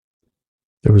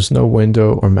There was no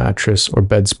window or mattress or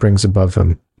bed springs above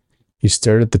him. He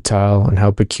stared at the tile and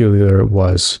how peculiar it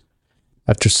was.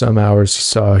 After some hours, he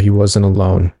saw he wasn't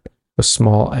alone. A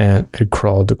small ant had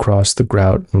crawled across the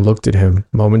grout and looked at him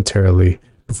momentarily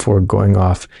before going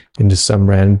off into some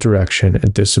random direction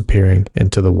and disappearing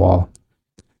into the wall.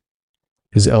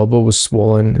 His elbow was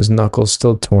swollen, his knuckles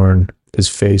still torn, his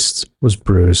face was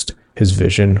bruised, his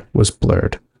vision was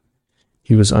blurred.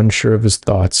 He was unsure of his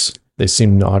thoughts. They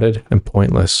seemed knotted and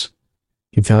pointless.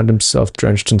 He found himself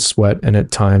drenched in sweat and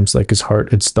at times like his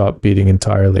heart had stopped beating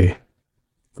entirely.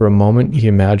 For a moment he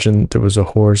imagined there was a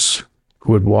horse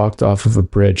who had walked off of a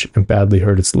bridge and badly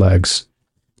hurt its legs.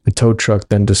 A tow truck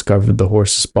then discovered the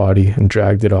horse's body and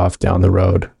dragged it off down the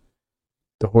road.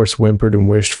 The horse whimpered and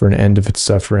wished for an end of its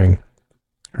suffering.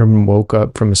 Herman woke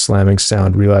up from a slamming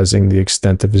sound, realizing the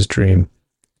extent of his dream.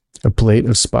 A plate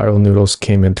of spiral noodles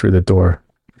came in through the door.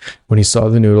 When he saw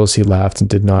the noodles, he laughed and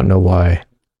did not know why.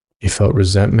 He felt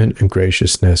resentment and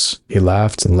graciousness. He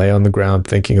laughed and lay on the ground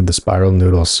thinking of the spiral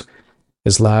noodles.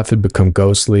 His laugh had become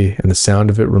ghostly, and the sound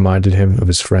of it reminded him of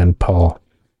his friend Paul.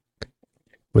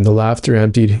 When the laughter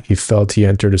emptied, he felt he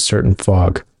entered a certain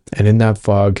fog, and in that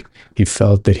fog, he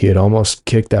felt that he had almost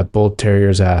kicked that bull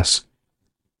terrier's ass.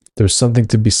 There was something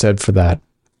to be said for that.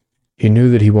 He knew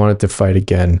that he wanted to fight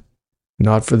again,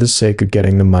 not for the sake of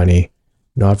getting the money,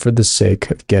 not for the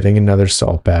sake of getting another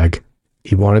salt bag.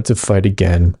 He wanted to fight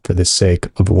again for the sake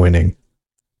of winning.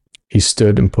 He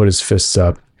stood and put his fists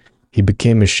up. He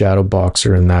became a shadow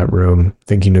boxer in that room,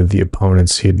 thinking of the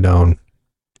opponents he had known,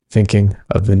 thinking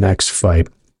of the next fight.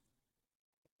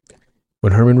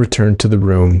 When Herman returned to the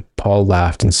room, Paul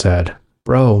laughed and said,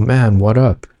 "Bro, man, what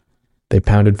up?" They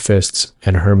pounded fists,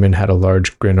 and Herman had a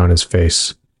large grin on his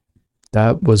face.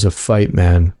 "That was a fight,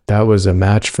 man. That was a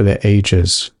match for the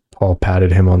ages." Paul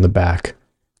patted him on the back.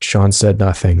 Sean said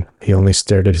nothing. He only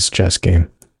stared at his chess game.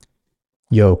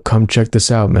 "Yo, come check this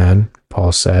out, man,"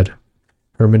 Paul said.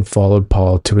 Herman followed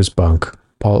Paul to his bunk.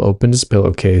 Paul opened his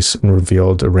pillowcase and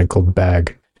revealed a wrinkled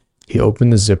bag. He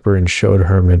opened the zipper and showed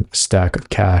Herman a stack of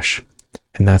cash.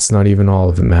 "And that's not even all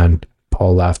of it, man."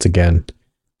 Paul laughed again.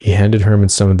 He handed Herman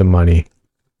some of the money.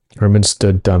 Herman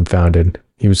stood dumbfounded.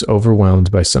 He was overwhelmed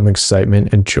by some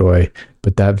excitement and joy,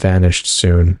 but that vanished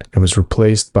soon and was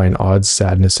replaced by an odd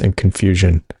sadness and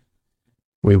confusion.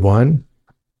 "We won?"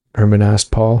 Herman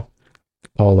asked Paul.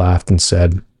 Paul laughed and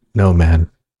said, "No, man,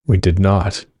 we did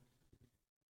not."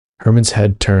 Herman's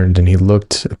head turned and he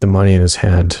looked at the money in his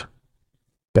hand.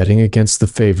 "Betting against the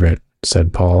favorite,"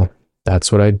 said Paul.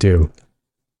 "That's what I do."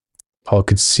 Paul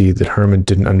could see that Herman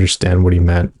didn't understand what he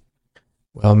meant.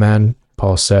 "Well, man,"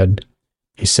 Paul said.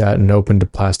 He sat and opened a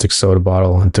plastic soda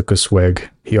bottle and took a swig.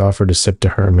 He offered a sip to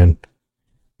Herman.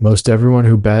 "Most everyone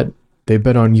who bet, they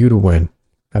bet on you to win,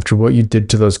 after what you did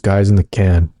to those guys in the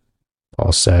can,"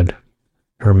 Paul said.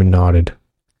 Herman nodded.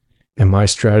 "And my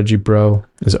strategy, bro,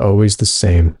 is always the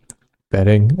same.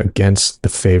 Betting against the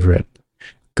favorite.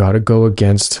 Gotta go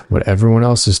against what everyone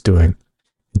else is doing.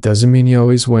 It doesn't mean you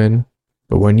always win,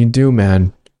 but when you do,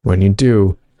 man, when you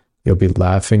do, you'll be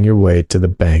laughing your way to the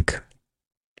bank."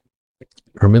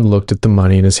 Herman looked at the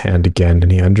money in his hand again,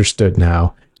 and he understood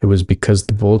now it was because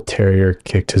the bull terrier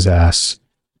kicked his ass.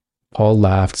 Paul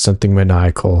laughed something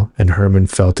maniacal, and Herman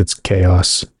felt its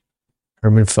chaos.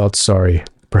 Herman felt sorry,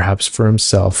 perhaps for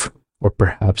himself, or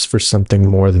perhaps for something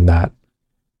more than that.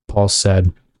 Paul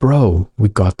said, "Bro, we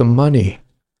got the money."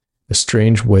 A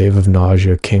strange wave of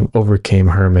nausea overcame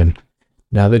Herman.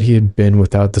 Now that he had been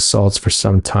without the salts for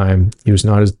some time, he was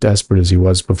not as desperate as he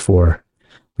was before.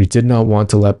 But he did not want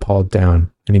to let Paul down,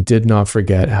 and he did not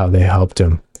forget how they helped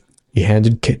him. He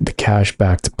handed the cash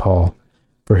back to Paul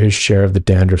for his share of the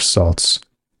dandruff salts.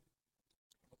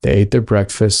 They ate their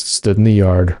breakfast, stood in the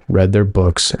yard, read their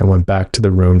books, and went back to the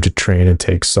room to train and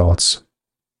take salts.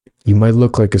 "You might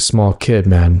look like a small kid,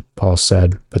 man," Paul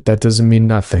said, "but that doesn't mean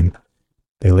nothing."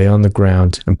 They lay on the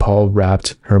ground, and Paul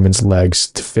wrapped Herman's legs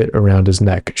to fit around his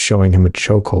neck, showing him a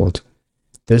chokehold.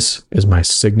 "This is my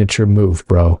signature move,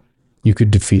 bro. You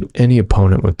could defeat any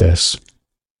opponent with this."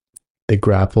 They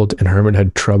grappled, and Herman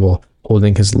had trouble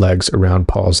holding his legs around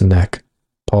Paul's neck.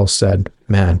 Paul said,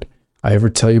 "Man, I ever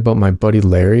tell you about my buddy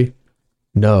Larry?"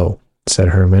 "No," said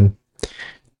Herman.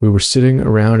 "We were sitting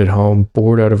around at home,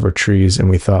 bored out of our trees, and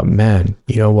we thought, man,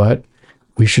 you know what?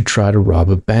 We should try to rob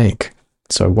a bank.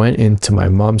 So I went into my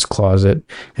mom's closet,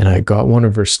 and I got one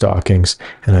of her stockings,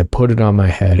 and I put it on my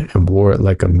head and wore it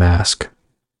like a mask.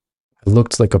 I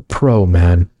looked like a pro,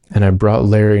 man, and I brought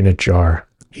Larry in a jar.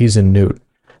 He's a newt.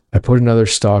 I put another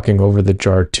stocking over the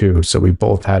jar too, so we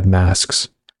both had masks."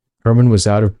 Herman was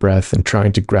out of breath and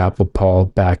trying to grapple Paul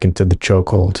back into the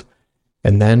chokehold.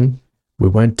 And then We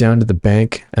went down to the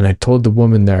bank, and I told the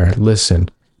woman there, listen,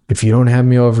 if you don't hand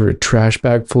me over a trash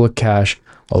bag full of cash,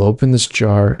 I'll open this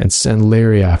jar and send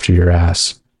Larry after your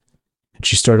ass. And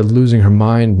she started losing her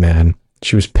mind, man.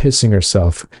 She was pissing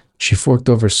herself. She forked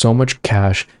over so much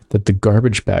cash that the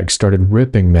garbage bag started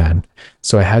ripping, man.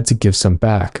 So I had to give some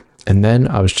back. And then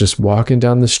I was just walking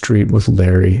down the street with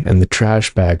Larry and the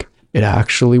trash bag. It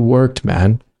actually worked,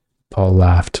 man. Paul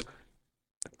laughed.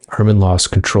 Herman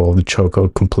lost control of the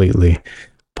chokehold completely.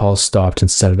 Paul stopped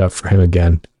and set it up for him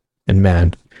again. And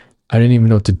man, I didn't even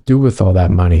know what to do with all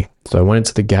that money. So I went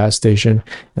into the gas station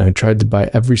and I tried to buy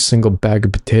every single bag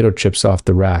of potato chips off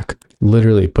the rack.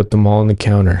 Literally put them all on the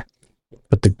counter.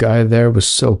 But the guy there was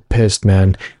so pissed,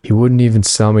 man. He wouldn't even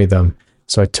sell me them.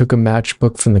 So I took a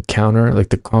matchbook from the counter, like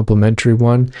the complimentary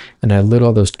one, and I lit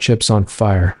all those chips on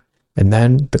fire. And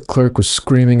then the clerk was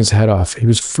screaming his head off. He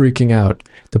was freaking out.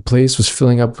 The place was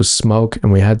filling up with smoke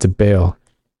and we had to bail.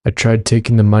 I tried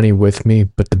taking the money with me,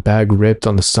 but the bag ripped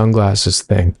on the sunglasses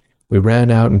thing. We ran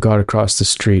out and got across the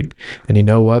street. And you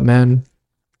know what, man?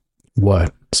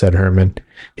 What? Said Herman.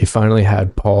 He finally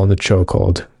had Paul in the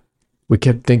chokehold. We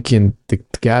kept thinking the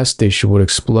gas station would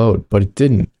explode, but it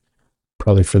didn't.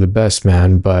 Probably for the best,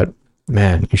 man, but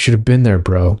man, you should have been there,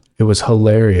 bro. It was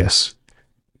hilarious.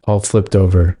 Paul flipped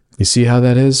over. You see how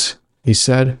that is? He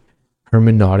said.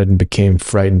 Herman nodded and became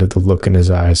frightened at the look in his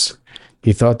eyes.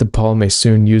 He thought that Paul may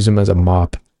soon use him as a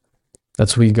mop.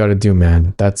 That's what you gotta do,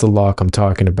 man. That's the lock I'm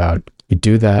talking about. You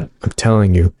do that, I'm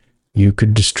telling you, you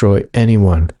could destroy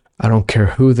anyone. I don't care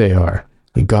who they are.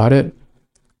 You got it?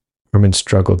 Herman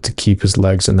struggled to keep his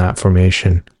legs in that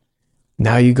formation.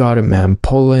 Now you got it, man.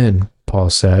 Pull in, Paul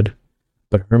said.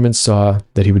 But Herman saw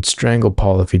that he would strangle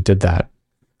Paul if he did that.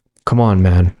 Come on,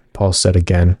 man, Paul said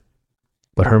again.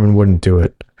 But Herman wouldn't do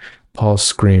it. Paul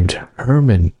screamed,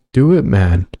 Herman, do it,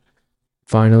 man.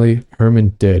 Finally,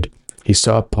 Herman did. He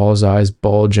saw Paul's eyes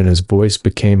bulge and his voice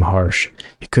became harsh.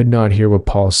 He could not hear what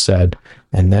Paul said,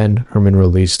 and then Herman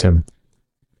released him.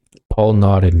 Paul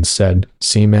nodded and said,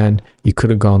 see, man, you could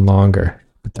have gone longer,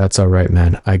 but that's all right,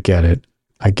 man. I get it.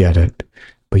 I get it.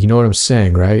 But you know what I'm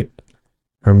saying, right?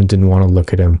 Herman didn't want to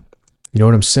look at him. You know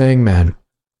what I'm saying, man?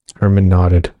 Herman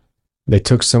nodded. They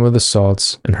took some of the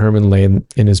salts, and Herman lay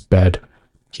in his bed.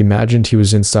 He imagined he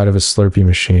was inside of a Slurpee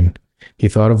machine. He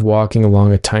thought of walking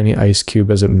along a tiny ice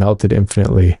cube as it melted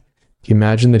infinitely. He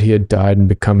imagined that he had died and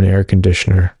become an air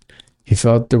conditioner. He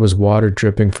felt there was water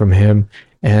dripping from him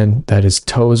and that his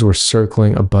toes were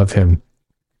circling above him.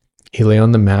 He lay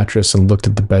on the mattress and looked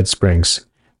at the bed springs.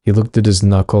 He looked at his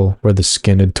knuckle where the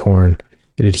skin had torn.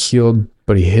 It had healed,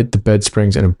 but he hit the bed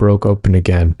springs and it broke open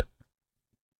again.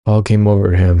 Paul came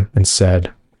over to him and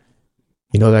said,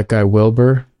 you know that guy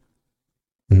Wilbur?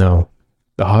 No,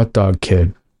 the hot dog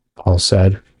kid, Paul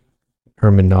said.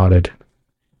 Herman nodded.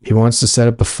 He wants to set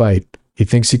up a fight. He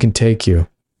thinks he can take you.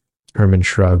 Herman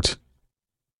shrugged.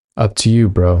 Up to you,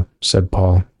 bro, said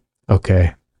Paul.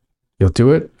 Okay. You'll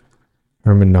do it?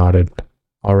 Herman nodded.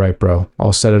 All right, bro.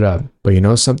 I'll set it up. But you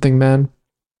know something, man?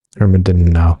 Herman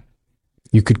didn't know.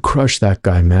 You could crush that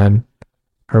guy, man.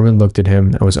 Herman looked at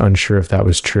him and was unsure if that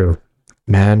was true.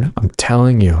 Man, I'm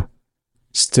telling you.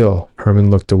 Still, Herman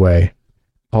looked away.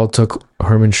 Paul took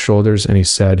Herman's shoulders and he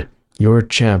said, you're a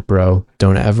champ, bro.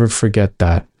 Don't ever forget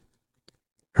that.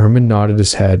 Herman nodded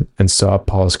his head and saw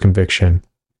Paul's conviction.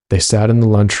 They sat in the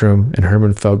lunchroom and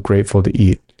Herman felt grateful to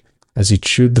eat. As he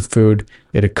chewed the food,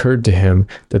 it occurred to him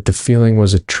that the feeling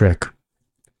was a trick.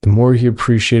 The more he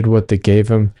appreciated what they gave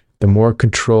him, the more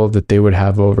control that they would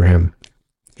have over him.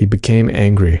 He became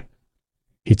angry.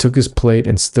 He took his plate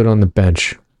and stood on the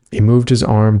bench. He moved his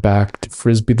arm back to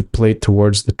frisbee the plate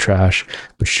towards the trash,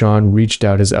 but Sean reached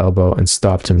out his elbow and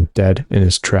stopped him dead in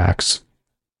his tracks.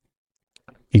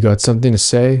 You got something to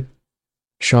say?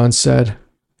 Sean said.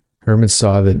 Herman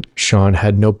saw that Sean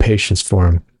had no patience for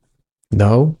him.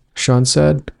 No? Sean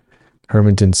said.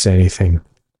 Herman didn't say anything.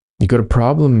 You got a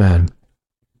problem, man?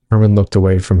 Herman looked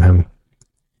away from him.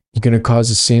 You gonna cause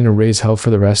a scene and raise hell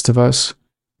for the rest of us?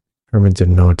 Herman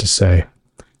didn't know what to say.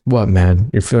 What, man?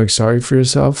 You're feeling sorry for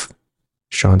yourself?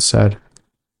 Sean said.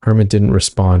 Herman didn't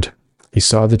respond. He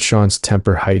saw that Sean's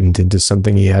temper heightened into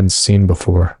something he hadn't seen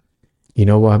before. You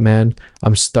know what, man?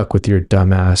 I'm stuck with your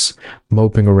dumb ass,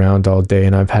 moping around all day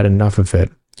and I've had enough of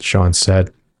it, Sean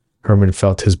said. Herman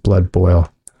felt his blood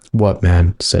boil. What,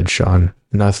 man? Said Sean.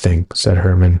 Nothing, said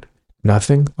Herman.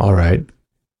 Nothing? All right.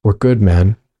 We're good,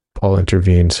 man, Paul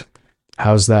intervened.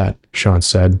 How's that? Sean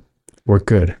said. We're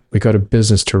good. We got a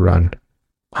business to run.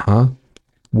 Huh?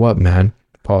 What, man?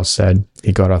 Paul said.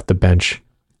 He got off the bench.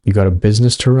 You got a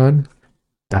business to run?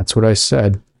 That's what I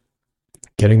said.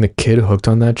 Getting the kid hooked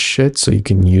on that shit so you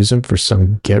can use him for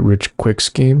some get-rich-quick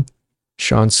scheme?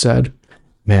 Sean said.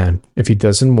 Man, if he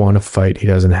doesn't want to fight, he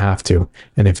doesn't have to.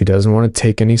 And if he doesn't want to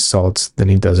take any salts, then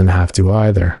he doesn't have to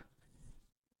either.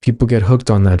 People get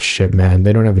hooked on that shit, man.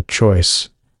 They don't have a choice.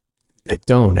 They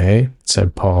don't, eh?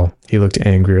 Said Paul. He looked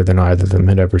angrier than either of them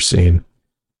had ever seen.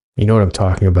 You know what I'm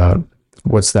talking about.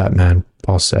 What's that, man?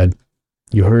 Paul said.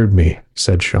 You heard me,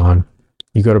 said Sean.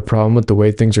 You got a problem with the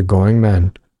way things are going,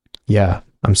 man? Yeah,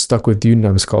 I'm stuck with you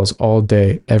numbskulls all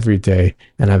day, every day,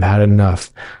 and I've had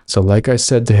enough. So like I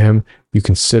said to him, you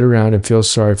can sit around and feel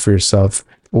sorry for yourself,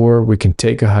 or we can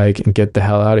take a hike and get the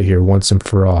hell out of here once and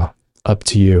for all. Up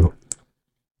to you.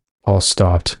 Paul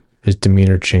stopped. His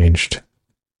demeanor changed.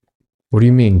 What do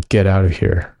you mean, get out of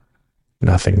here?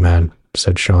 Nothing, man,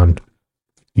 said Sean.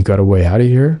 You got a way out of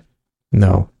here?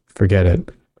 No, forget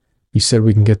it. You said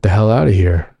we can get the hell out of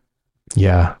here.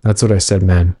 Yeah, that's what I said,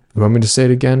 man. You want me to say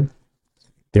it again?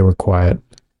 They were quiet.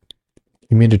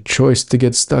 You made a choice to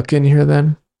get stuck in here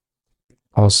then?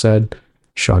 Paul said.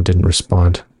 Sean didn't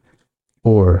respond.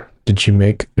 Or did you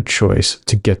make a choice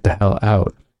to get the hell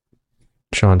out?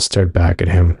 Sean stared back at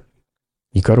him.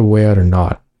 You got a way out or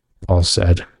not? Paul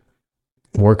said.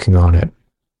 Working on it.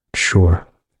 Sure.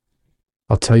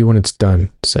 I'll tell you when it's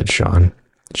done, said Sean.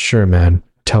 Sure, man.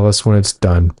 Tell us when it's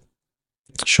done.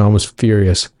 Sean was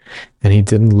furious, and he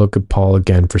didn't look at Paul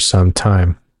again for some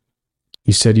time.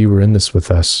 You said you were in this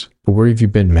with us, but where have you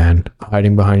been, man?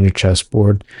 Hiding behind your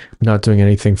chessboard? Not doing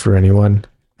anything for anyone?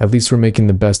 At least we're making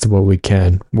the best of what we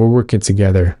can. We're working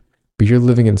together. But you're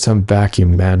living in some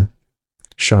vacuum, man.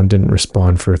 Sean didn't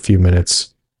respond for a few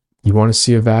minutes. You want to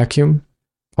see a vacuum?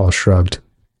 Paul shrugged.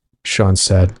 Sean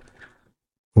said,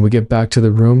 when we get back to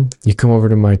the room, you come over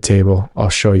to my table. I'll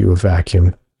show you a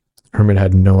vacuum. Herman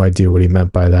had no idea what he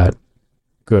meant by that.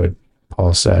 Good,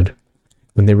 Paul said.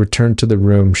 When they returned to the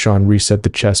room, Sean reset the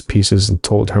chess pieces and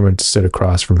told Herman to sit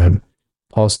across from him.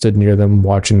 Paul stood near them,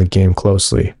 watching the game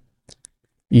closely.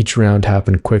 Each round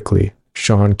happened quickly,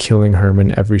 Sean killing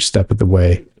Herman every step of the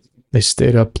way. They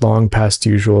stayed up long past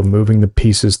usual, moving the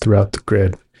pieces throughout the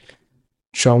grid.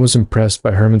 Sean was impressed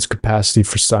by Herman's capacity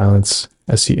for silence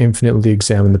as he infinitely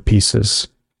examined the pieces.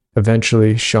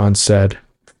 Eventually, Sean said,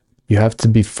 You have to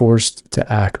be forced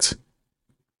to act.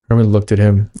 Herman looked at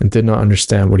him and did not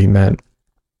understand what he meant.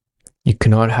 You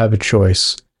cannot have a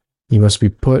choice. You must be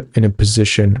put in a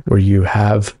position where you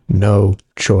have no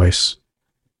choice.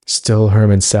 Still,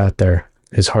 Herman sat there,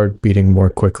 his heart beating more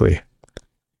quickly.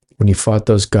 When you fought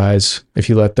those guys, if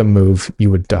you let them move, you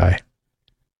would die.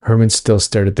 Herman still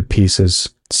stared at the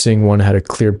pieces, seeing one had a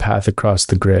clear path across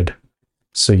the grid.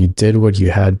 So you did what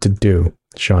you had to do,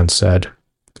 Sean said.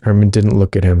 Herman didn't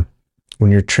look at him.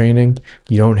 When you're training,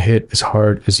 you don't hit as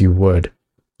hard as you would.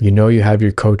 You know you have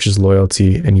your coach's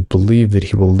loyalty and you believe that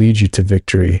he will lead you to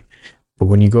victory. But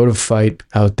when you go to fight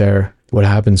out there, what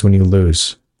happens when you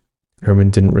lose?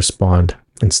 Herman didn't respond.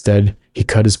 Instead, he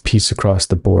cut his piece across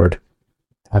the board.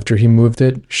 After he moved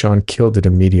it, Sean killed it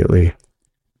immediately.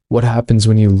 What happens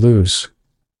when you lose?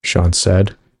 Sean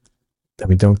said. Then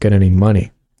we don't get any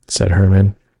money, said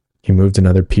Herman. He moved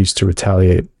another piece to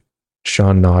retaliate.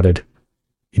 Sean nodded.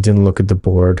 He didn't look at the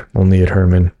board, only at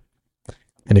Herman.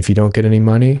 And if you don't get any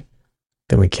money,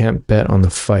 then we can't bet on the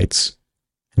fights.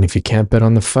 And if you can't bet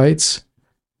on the fights,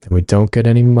 then we don't get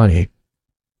any money.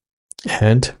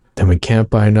 And then we can't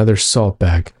buy another salt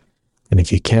bag. And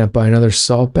if you can't buy another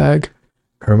salt bag,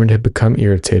 Herman had become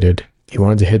irritated. He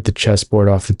wanted to hit the chessboard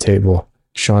off the table.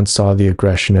 Sean saw the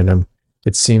aggression in him.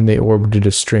 It seemed they orbited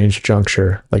a strange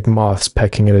juncture, like moths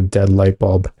pecking at a dead light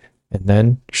bulb. And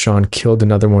then Sean killed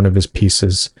another one of his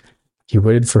pieces. He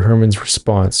waited for Herman's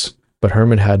response, but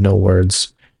Herman had no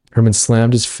words. Herman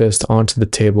slammed his fist onto the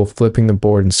table, flipping the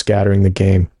board and scattering the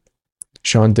game.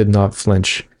 Sean did not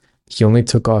flinch. He only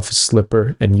took off his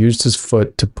slipper and used his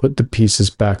foot to put the pieces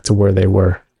back to where they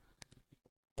were.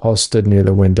 Paul stood near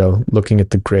the window, looking at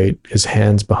the grate, his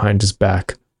hands behind his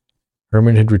back.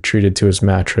 Herman had retreated to his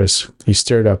mattress. He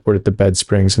stared upward at the bed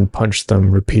springs and punched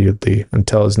them repeatedly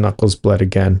until his knuckles bled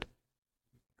again.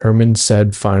 Herman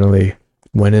said finally,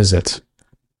 When is it?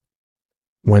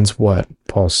 When's what?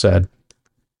 Paul said.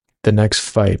 The next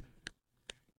fight.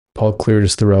 Paul cleared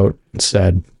his throat and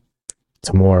said,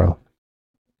 Tomorrow.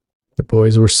 The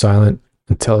boys were silent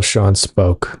until Sean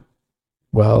spoke.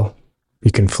 Well,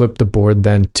 you can flip the board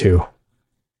then, too.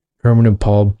 Herman and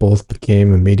Paul both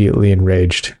became immediately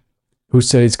enraged. Who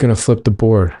said he's going to flip the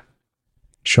board?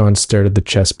 Sean stared at the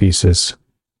chess pieces.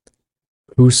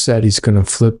 Who said he's going to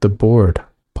flip the board?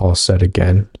 Paul said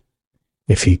again.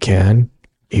 If he can,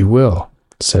 he will,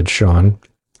 said Sean.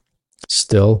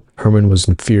 Still, Herman was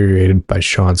infuriated by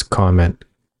Sean's comment.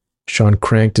 Sean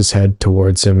cranked his head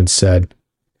towards him and said,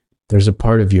 "There's a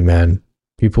part of you, man.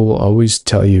 People will always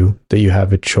tell you that you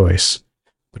have a choice.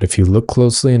 But if you look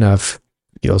closely enough,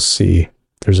 you'll see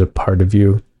there's a part of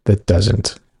you that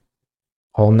doesn't."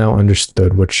 Paul now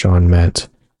understood what Sean meant.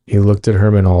 He looked at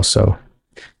Herman also.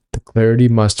 The clarity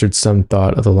mustered some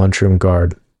thought of the lunchroom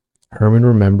guard. Herman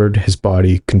remembered his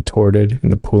body contorted in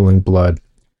the pooling blood.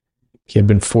 He had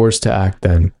been forced to act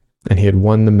then, and he had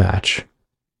won the match.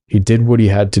 He did what he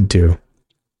had to do.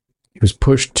 He was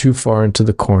pushed too far into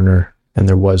the corner, and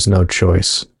there was no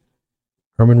choice.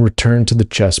 Herman returned to the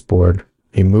chessboard.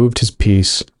 He moved his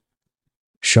piece.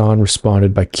 Sean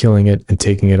responded by killing it and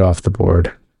taking it off the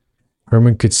board.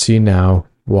 Herman could see now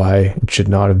why it should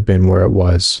not have been where it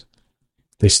was.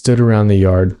 They stood around the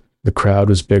yard. The crowd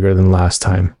was bigger than last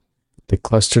time. They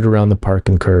clustered around the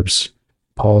parking curbs.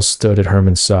 Paul stood at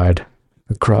Herman's side.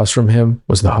 Across from him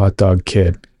was the hot dog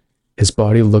kid. His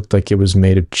body looked like it was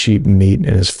made of cheap meat,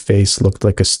 and his face looked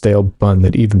like a stale bun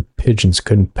that even pigeons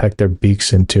couldn't peck their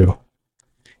beaks into.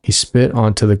 He spit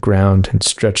onto the ground and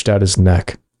stretched out his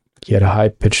neck. He had a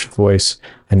high-pitched voice,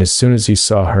 and as soon as he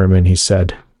saw Herman, he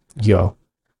said, "Yo,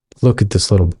 look at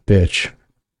this little bitch."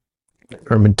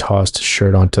 Herman tossed his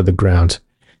shirt onto the ground.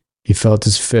 He felt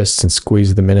his fists and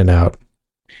squeezed them in and out.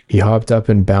 He hopped up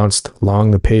and bounced along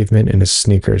the pavement in his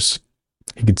sneakers.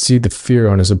 He could see the fear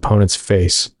on his opponent's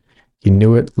face. He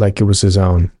knew it like it was his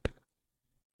own.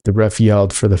 The ref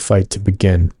yelled for the fight to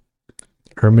begin.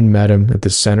 Herman met him at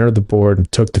the center of the board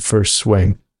and took the first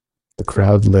swing. The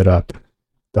crowd lit up.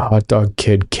 The hot dog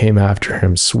kid came after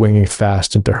him, swinging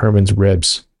fast into Herman's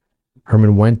ribs.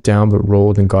 Herman went down but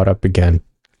rolled and got up again.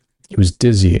 He was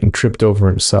dizzy and tripped over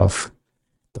himself.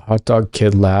 The hot dog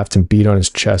kid laughed and beat on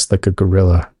his chest like a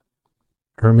gorilla.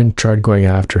 Herman tried going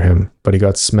after him, but he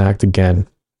got smacked again.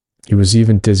 He was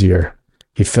even dizzier.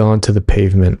 He fell onto the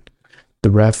pavement.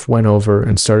 The ref went over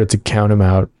and started to count him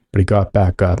out, but he got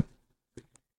back up.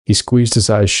 He squeezed his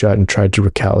eyes shut and tried to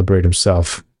recalibrate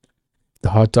himself. The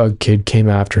hot dog kid came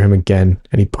after him again,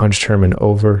 and he punched Herman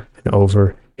over and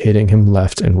over, hitting him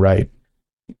left and right.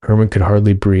 Herman could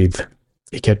hardly breathe.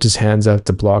 He kept his hands out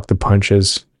to block the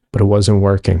punches, but it wasn't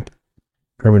working.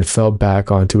 Herman fell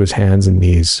back onto his hands and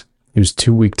knees. He was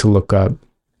too weak to look up,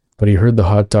 but he heard the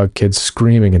hot dog kid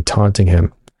screaming and taunting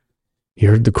him. He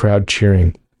heard the crowd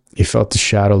cheering. He felt the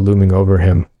shadow looming over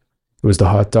him. It was the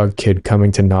hot dog kid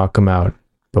coming to knock him out,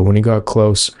 but when he got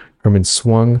close, Herman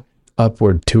swung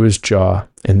upward to his jaw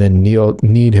and then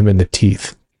kneed him in the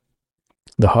teeth.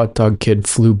 The hot dog kid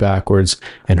flew backwards,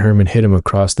 and Herman hit him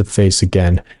across the face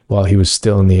again while he was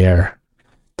still in the air.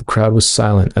 The crowd was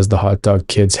silent as the hot dog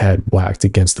kid's head whacked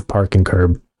against the parking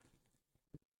curb.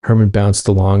 Herman bounced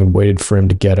along and waited for him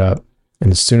to get up,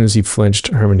 and as soon as he flinched,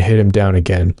 Herman hit him down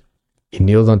again. He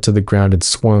kneeled onto the ground and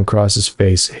swung across his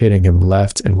face, hitting him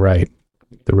left and right.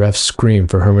 The ref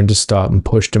screamed for Herman to stop and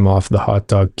pushed him off the hot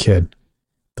dog kid.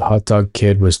 The hot dog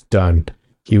kid was done.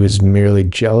 He was merely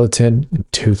gelatin and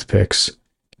toothpicks.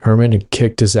 Herman had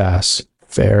kicked his ass,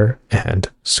 fair and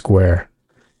square.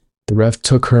 The ref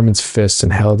took Herman's fist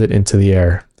and held it into the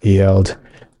air. He yelled,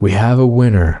 "We have a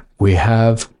winner. We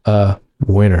have a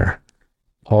winner."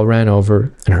 Paul ran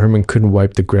over, and Herman couldn't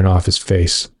wipe the grin off his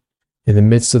face. In the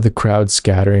midst of the crowd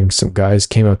scattering, some guys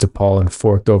came up to Paul and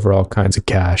forked over all kinds of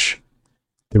cash.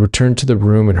 They returned to the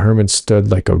room, and Herman stood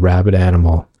like a rabid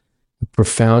animal. A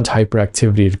profound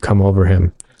hyperactivity had come over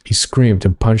him. He screamed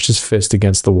and punched his fist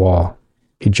against the wall.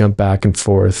 He jumped back and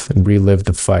forth and relived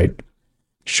the fight.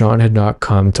 Sean had not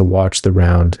come to watch the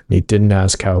round, and he didn't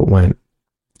ask how it went.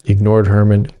 He ignored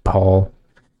Herman and Paul.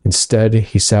 Instead,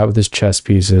 he sat with his chess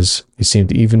pieces. He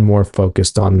seemed even more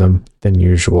focused on them than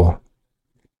usual.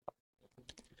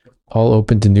 Paul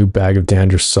opened a new bag of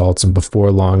Dangerous salts, and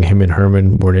before long, him and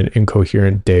Herman were in an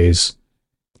incoherent daze.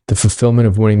 The fulfillment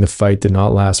of winning the fight did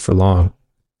not last for long.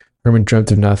 Herman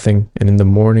dreamt of nothing, and in the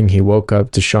morning he woke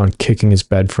up to Sean kicking his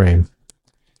bed frame.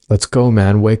 "Let's go,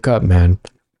 man. Wake up, man,"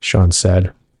 Sean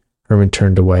said. Herman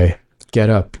turned away. "Get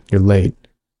up. You're late."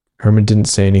 Herman didn't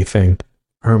say anything.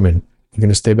 "Herman, you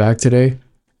gonna stay back today?"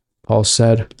 Paul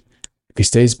said. "If he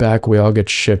stays back, we all get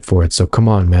shit for it, so come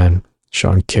on, man."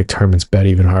 Sean kicked Herman's bed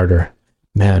even harder.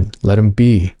 "Man, let him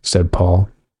be," said Paul.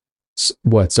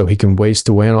 "What, so he can waste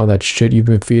away on all that shit you've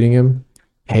been feeding him?"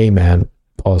 "Hey, man,"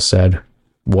 Paul said.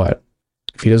 "What?"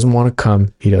 "If he doesn't want to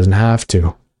come, he doesn't have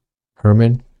to."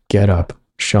 "Herman, get up."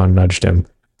 Sean nudged him.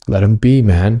 "Let him be,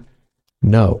 man."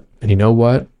 "No. And you know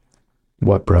what?"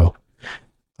 "What, bro?"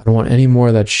 "I don't want any more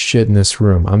of that shit in this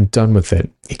room. I'm done with it.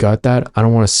 You got that? I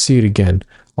don't want to see it again.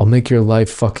 I'll make your life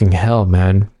fucking hell,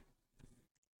 man."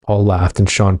 Paul laughed, and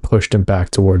Sean pushed him back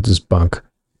towards his bunk.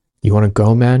 "You want to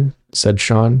go, man?" said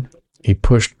Sean. He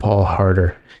pushed Paul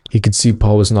harder. He could see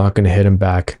Paul was not going to hit him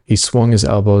back. He swung his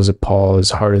elbows at Paul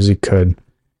as hard as he could.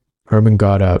 Herman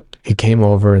got up. He came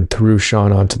over and threw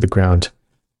Sean onto the ground.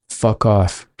 "Fuck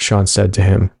off," Sean said to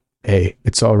him. "Hey,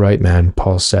 it's all right, man,"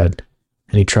 Paul said,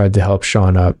 and he tried to help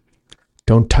Sean up.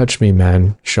 "Don't touch me,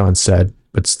 man," Sean said,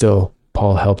 but still,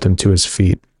 Paul helped him to his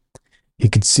feet. He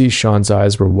could see Sean's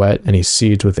eyes were wet and he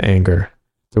seethed with anger.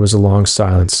 There was a long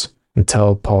silence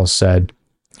until Paul said,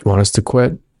 "You want us to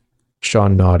quit?"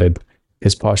 Sean nodded.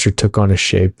 His posture took on a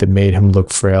shape that made him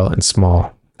look frail and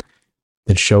small.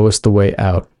 "Then show us the way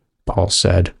out," Paul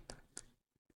said.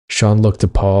 Sean looked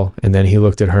at Paul and then he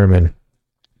looked at Herman.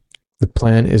 "The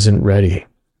plan isn't ready."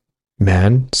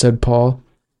 "Man," said Paul,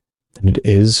 "then it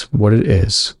is what it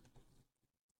is."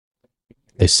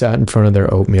 They sat in front of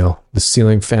their oatmeal. The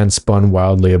ceiling fan spun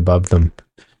wildly above them.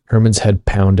 Herman's head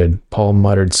pounded. Paul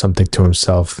muttered something to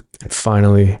himself. And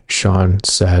finally, Sean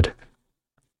said,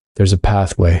 "There's a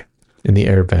pathway in the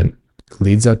air vent. It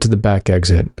leads out to the back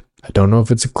exit. I don't know if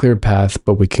it's a clear path,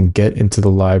 but we can get into the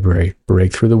library,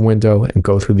 break through the window, and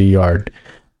go through the yard.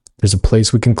 There's a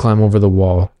place we can climb over the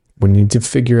wall. We need to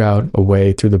figure out a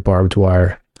way through the barbed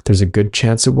wire. There's a good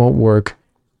chance it won't work.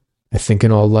 I think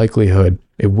in all likelihood,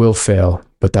 it will fail,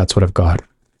 but that's what I've got."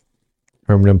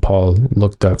 Herman and Paul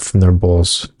looked up from their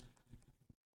bowls.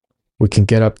 "We can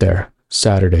get up there,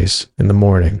 Saturdays, in the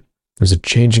morning. There's a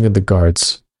changing of the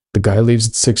guards. The guy leaves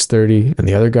at 6:30, and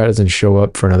the other guy doesn't show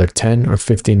up for another 10 or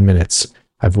 15 minutes.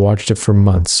 I've watched it for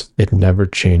months. It never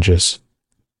changes."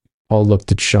 Paul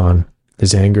looked at Sean.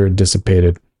 His anger had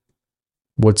dissipated.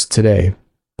 "What's today?"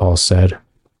 Paul said.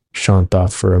 Sean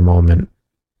thought for a moment.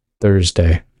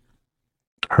 "Thursday."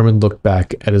 Herman looked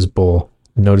back at his bowl,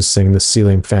 noticing the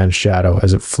ceiling fan shadow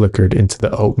as it flickered into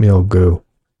the oatmeal goo.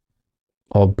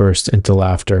 Paul burst into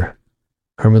laughter.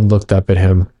 Herman looked up at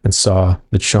him and saw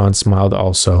that Sean smiled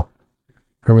also.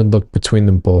 Herman looked between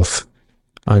them both,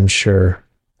 unsure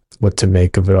what to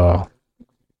make of it all.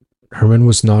 Herman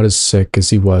was not as sick as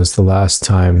he was the last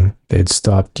time they had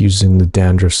stopped using the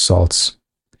dandruff salts,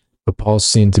 but Paul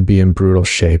seemed to be in brutal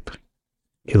shape.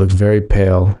 He looked very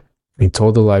pale, and he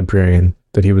told the librarian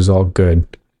that he was all good,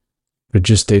 but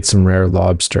just ate some rare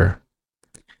lobster.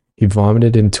 He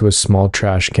vomited into a small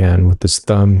trash can with his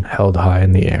thumb held high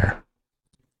in the air.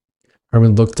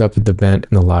 Herman looked up at the vent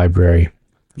in the library.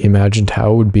 He imagined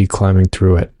how it would be climbing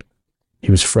through it.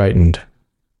 He was frightened.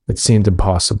 It seemed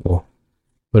impossible.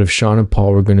 But if Sean and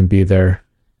Paul were going to be there,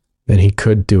 then he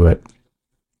could do it.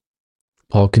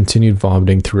 Paul continued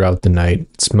vomiting throughout the night.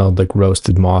 It smelled like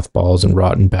roasted mothballs and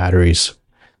rotten batteries.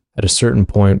 At a certain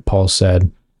point, Paul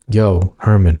said, "Yo,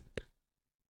 Herman."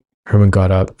 Herman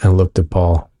got up and looked at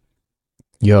Paul.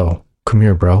 "Yo, come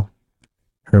here, bro."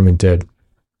 Herman did.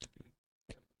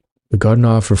 "We got an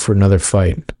offer for another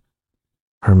fight."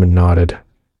 Herman nodded.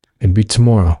 "It'd be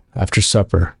tomorrow, after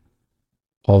supper."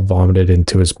 Paul vomited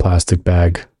into his plastic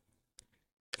bag.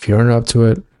 "If you aren't up to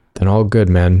it, then all good,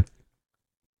 man."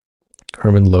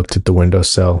 Herman looked at the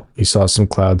windowsill. He saw some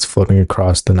clouds floating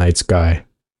across the night sky.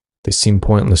 They seemed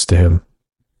pointless to him,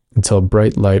 until a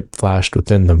bright light flashed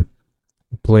within them.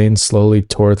 The plane slowly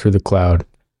tore through the cloud.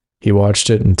 He watched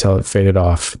it until it faded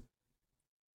off.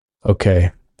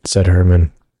 "Okay," said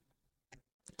Herman.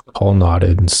 Paul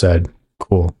nodded and said,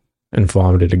 "Cool," and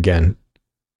vomited again.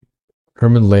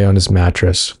 Herman lay on his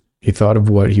mattress. He thought of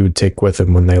what he would take with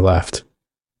him when they left.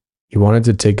 He wanted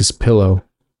to take his pillow,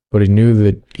 but he knew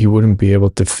that he wouldn't be able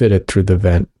to fit it through the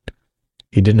vent.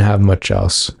 He didn't have much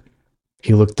else.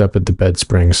 He looked up at the bed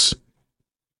springs.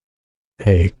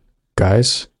 "Hey,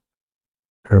 guys,"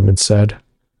 Herman said.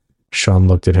 Sean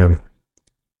looked at him.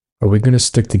 "Are we going to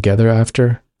stick together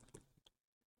after?"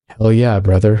 "Hell yeah,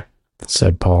 brother,"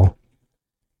 said Paul.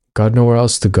 "Got nowhere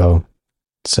else to go,"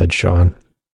 said Sean.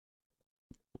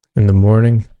 In the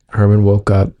morning, Herman woke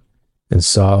up and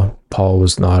saw Paul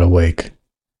was not awake.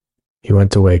 He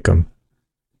went to wake him.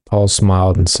 Paul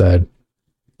smiled and said,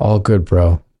 "All good,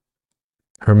 bro."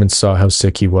 Herman saw how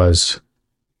sick he was.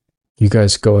 "You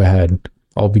guys go ahead.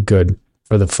 I'll be good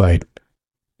for the fight."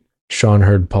 Sean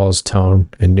heard Paul's tone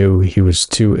and knew he was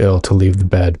too ill to leave the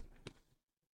bed.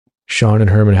 Sean and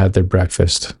Herman had their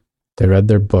breakfast. They read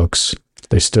their books.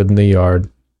 They stood in the yard.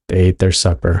 They ate their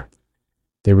supper.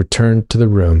 They returned to the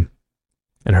room,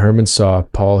 and Herman saw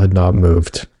Paul had not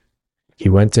moved. He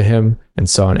went to him and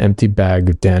saw an empty bag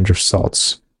of dandruff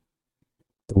salts.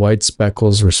 The white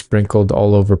speckles were sprinkled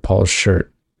all over Paul's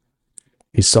shirt.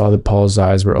 He saw that Paul's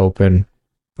eyes were open,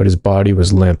 but his body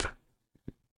was limp.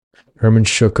 Herman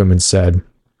shook him and said,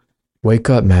 "Wake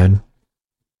up, man.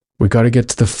 We got to get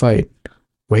to the fight.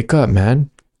 Wake up,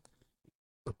 man."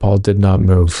 But Paul did not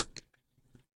move.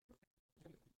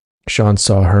 Sean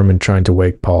saw Herman trying to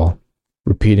wake Paul,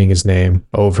 repeating his name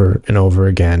over and over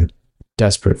again,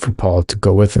 desperate for Paul to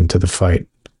go with him to the fight.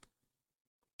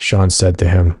 Sean said to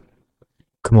him,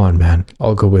 "Come on, man,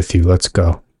 I'll go with you, let's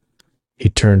go." He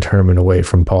turned Herman away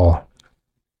from Paul.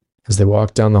 As they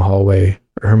walked down the hallway,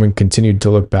 Herman continued to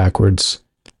look backwards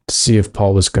to see if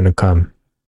Paul was going to come.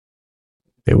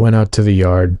 They went out to the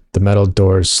yard, the metal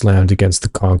doors slammed against the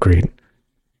concrete.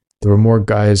 There were more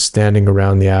guys standing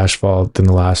around the asphalt than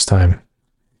the last time.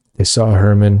 They saw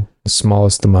Herman, the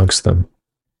smallest amongst them.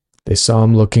 They saw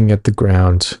him looking at the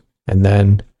ground, and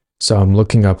then saw him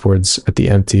looking upwards at the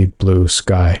empty blue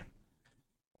sky.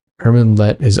 Herman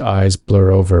let his eyes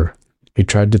blur over. He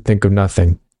tried to think of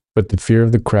nothing, but the fear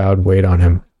of the crowd weighed on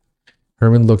him.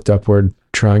 Herman looked upward,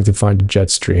 trying to find a jet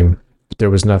stream, but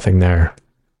there was nothing there.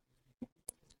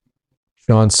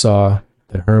 Sean saw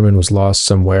that Herman was lost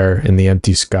somewhere in the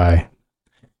empty sky.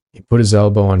 He put his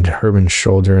elbow on Herman's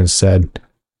shoulder and said,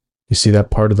 "You see that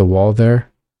part of the wall there?"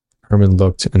 Herman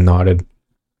looked and nodded.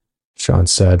 Sean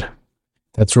said,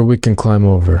 "That's where we can climb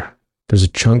over. There's a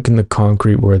chunk in the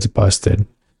concrete where it's busted.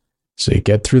 So you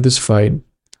get through this fight,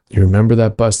 you remember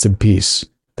that busted piece.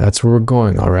 That's where we're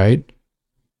going, all right?"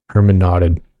 Herman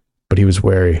nodded, but he was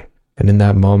wary, and in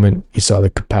that moment, he saw the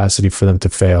capacity for them to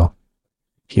fail.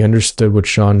 He understood what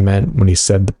Sean meant when he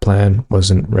said the plan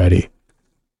wasn't ready.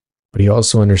 But he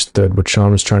also understood what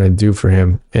Sean was trying to do for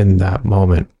him in that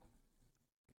moment.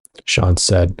 Sean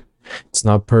said, "It's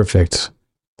not perfect,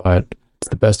 but it's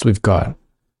the best we've got.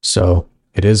 So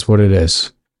it is what it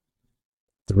is."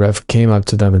 The ref came up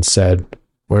to them and said,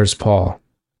 "Where's Paul?"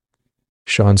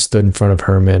 Sean stood in front of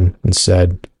Herman and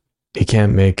said, "He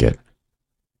can't make it."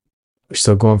 "We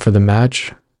still going for the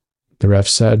match?" the ref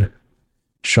said.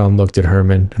 Sean looked at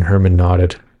Herman, and Herman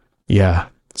nodded. "Yeah,"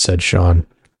 said Sean.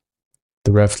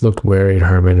 The ref looked wary at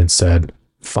Herman and said,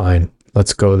 "Fine,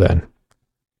 let's go then."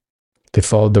 They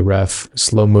followed the ref,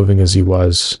 slow-moving as he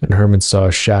was, and Herman saw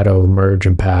a shadow emerge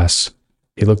and pass.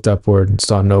 He looked upward and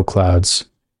saw no clouds.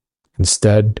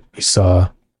 Instead, he saw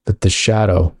that the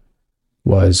shadow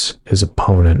was his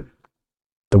opponent,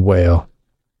 the whale,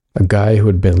 a guy who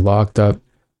had been locked up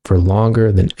for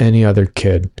longer than any other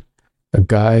kid, a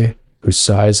guy whose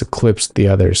size eclipsed the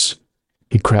others.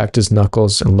 He cracked his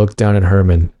knuckles and looked down at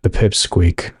Herman, the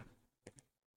pipsqueak.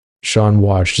 Sean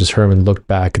watched as Herman looked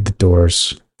back at the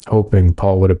doors, hoping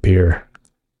Paul would appear.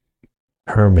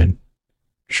 "Herman,"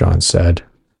 Sean said,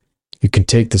 "you can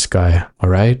take this guy, all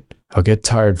right? I'll get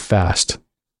tired fast.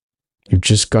 You've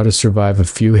just got to survive a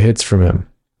few hits from him,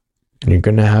 and you're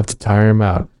going to have to tire him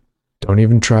out. Don't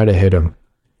even try to hit him.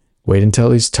 Wait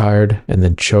until he's tired and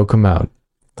then choke him out,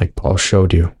 like Paul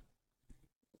showed you."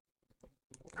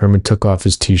 Herman took off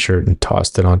his t-shirt and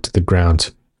tossed it onto the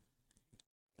ground.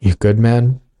 "You good,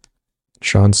 man?"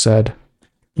 Sean said.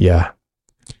 "Yeah."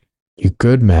 "You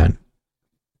good, man?"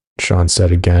 Sean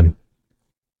said again.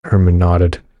 Herman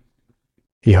nodded.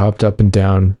 He hopped up and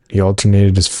down, he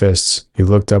alternated his fists, he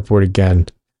looked upward again,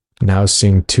 now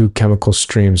seeing two chemical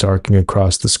streams arcing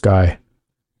across the sky.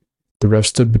 The ref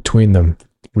stood between them,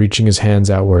 reaching his hands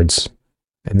outwards,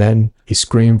 and then he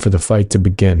screamed for the fight to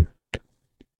begin.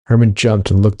 Herman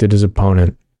jumped and looked at his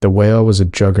opponent. The whale was a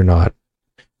juggernaut.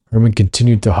 Herman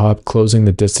continued to hop, closing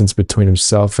the distance between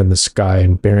himself and the sky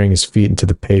and burying his feet into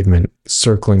the pavement,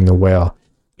 circling the whale.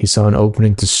 He saw an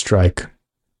opening to strike,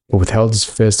 but withheld his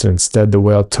fist, and instead the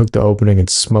whale took the opening and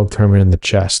smoked Herman in the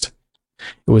chest.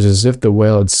 It was as if the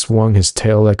whale had swung his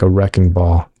tail like a wrecking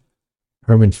ball.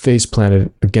 Herman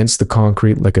face-planted against the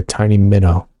concrete like a tiny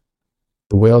minnow.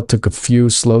 The whale took a few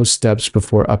slow steps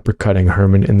before uppercutting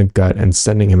Herman in the gut and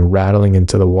sending him rattling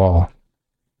into the wall.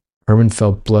 Herman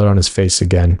felt blood on his face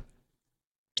again.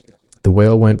 The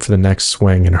whale went for the next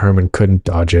swing, and Herman couldn't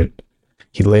dodge it.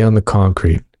 He lay on the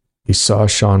concrete. He saw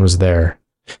Sean was there.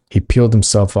 He peeled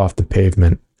himself off the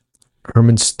pavement.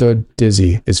 Herman stood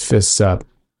dizzy, his fists up,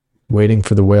 waiting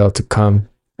for the whale to come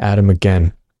at him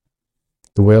again.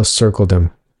 The whale circled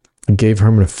him and gave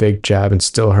Herman a fake jab, and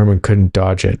still Herman couldn't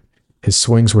dodge it. His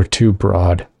swings were too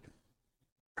broad.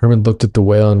 Herman looked at the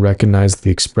whale and recognized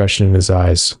the expression in his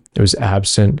eyes. It was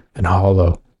absent and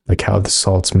hollow, like how the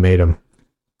salts made him.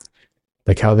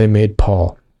 Like how they made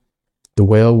Paul. The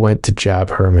whale went to jab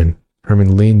Herman.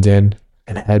 Herman leaned in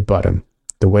and headbutted him.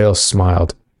 The whale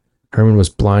smiled. Herman was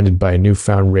blinded by a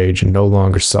newfound rage and no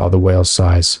longer saw the whale's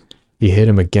size. He hit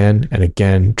him again and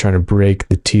again, trying to break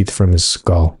the teeth from his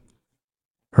skull.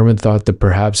 Herman thought that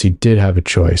perhaps he did have a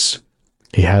choice.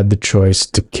 He had the choice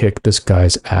to kick this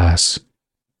guy's ass.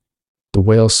 The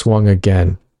whale swung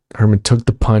again. Herman took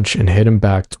the punch and hit him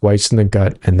back twice in the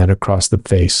gut and then across the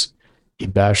face. He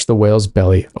bashed the whale's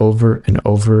belly over and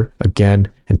over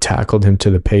again and tackled him to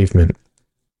the pavement.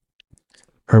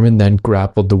 Herman then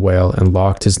grappled the whale and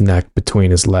locked his neck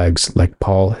between his legs like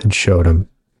Paul had showed him.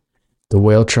 The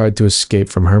whale tried to escape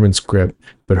from Herman's grip,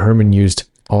 but Herman used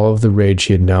all of the rage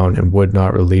he had known and would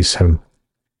not release him.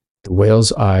 The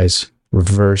whale's eyes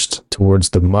reversed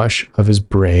towards the mush of his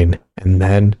brain, and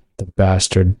then the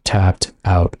bastard tapped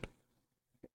out.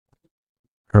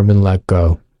 Herman let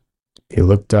go. He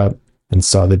looked up and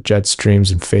saw the jet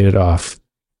streams and faded off.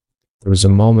 There was a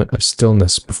moment of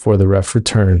stillness before the ref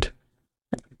returned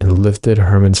and lifted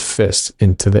Herman's fist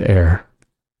into the air.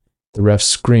 The ref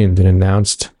screamed and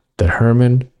announced that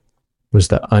Herman was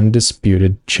the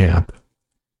undisputed champ.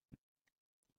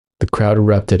 The crowd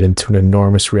erupted into an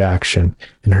enormous reaction,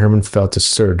 and Herman felt a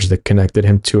surge that connected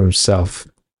him to himself.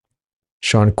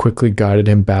 Sean quickly guided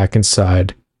him back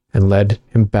inside and led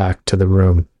him back to the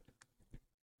room.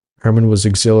 Herman was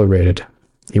exhilarated.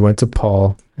 He went to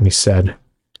Paul and he said,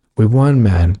 "We won,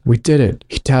 man. We did it.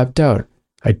 He tapped out.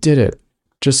 I did it.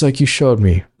 Just like you showed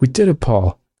me. We did it,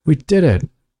 Paul. We did it."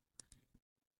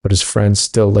 But his friend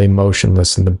still lay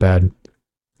motionless in the bed.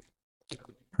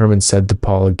 Herman said to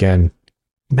Paul again,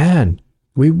 "Man,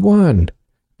 we won.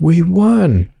 We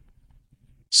won."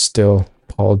 Still,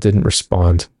 Paul didn't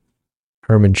respond.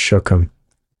 Herman shook him.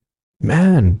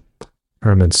 "Man,"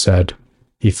 Herman said.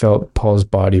 He felt Paul's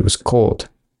body was cold.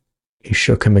 He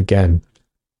shook him again.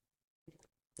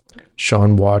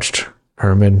 Sean watched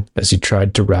Herman as he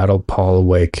tried to rattle Paul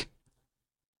awake.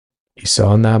 He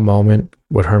saw in that moment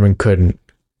what Herman couldn't.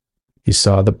 He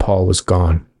saw that Paul was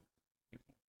gone.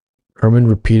 Herman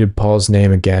repeated Paul's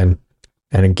name again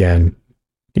and again.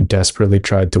 He desperately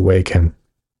tried to wake him.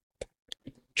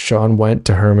 Sean went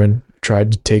to Herman,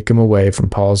 tried to take him away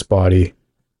from Paul's body,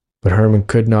 but Herman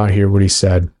could not hear what he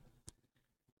said.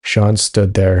 Sean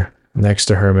stood there next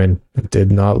to Herman and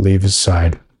did not leave his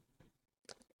side.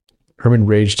 Herman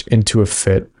raged into a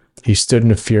fit. He stood in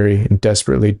a fury and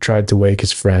desperately tried to wake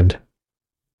his friend.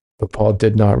 But Paul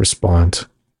did not respond,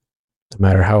 no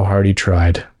matter how hard he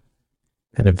tried.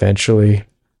 And eventually,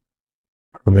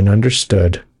 Herman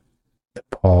understood that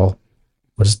Paul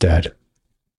was dead.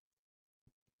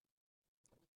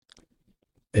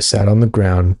 They sat on the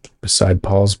ground beside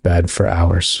Paul's bed for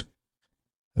hours.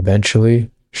 Eventually,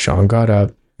 Sean got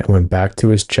up and went back to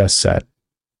his chess set.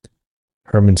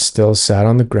 Herman still sat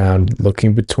on the ground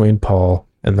looking between Paul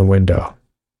and the window.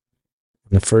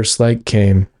 When the first light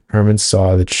came, Herman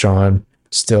saw that Sean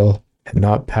still had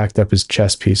not packed up his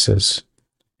chess pieces.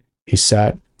 He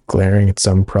sat glaring at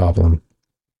some problem.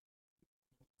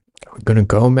 "Are we gonna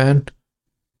go, man?"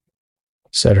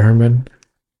 said Herman.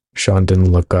 Sean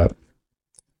didn't look up.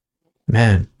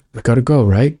 "Man, we gotta go,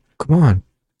 right? Come on,"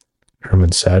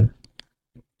 Herman said.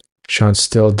 Sean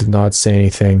still did not say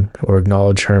anything or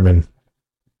acknowledge Herman.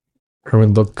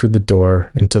 Herman looked through the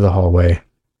door into the hallway.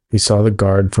 He saw the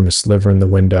guard from a sliver in the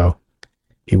window.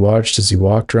 He watched as he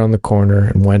walked around the corner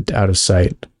and went out of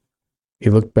sight. He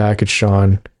looked back at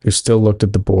Sean, who still looked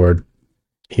at the board.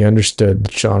 He understood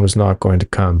that Sean was not going to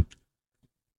come.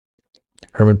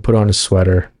 Herman put on his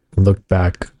sweater and looked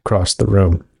back across the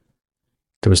room.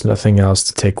 There was nothing else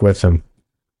to take with him.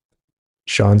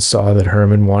 Sean saw that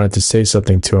Herman wanted to say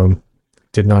something to him,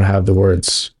 did not have the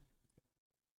words.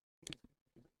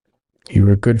 "You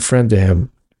were a good friend to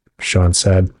him," Sean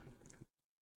said.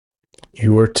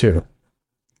 "You were too,"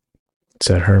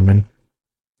 said Herman.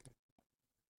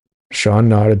 Sean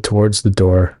nodded towards the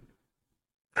door.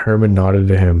 Herman nodded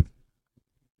to him.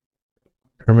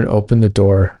 Herman opened the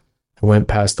door and went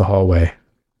past the hallway.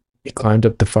 He climbed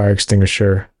up the fire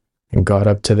extinguisher and got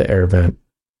up to the air vent,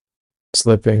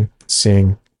 slipping,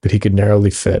 seeing that he could narrowly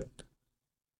fit.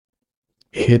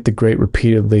 He hit the grate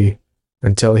repeatedly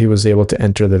until he was able to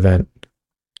enter the vent.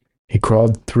 He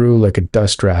crawled through like a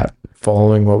dust rat,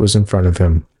 following what was in front of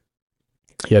him.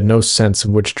 He had no sense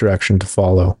of which direction to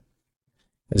follow.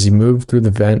 As he moved through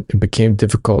the vent, it became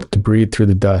difficult to breathe through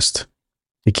the dust.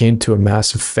 He came to a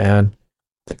massive fan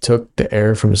that took the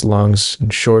air from his lungs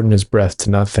and shortened his breath to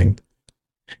nothing.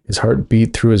 His heart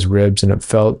beat through his ribs, and it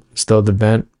felt as though the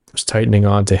vent was tightening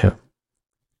onto him.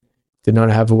 He did not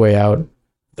have a way out.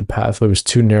 The pathway was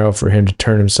too narrow for him to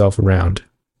turn himself around.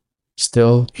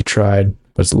 Still, he tried,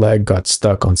 but his leg got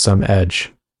stuck on some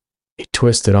edge. He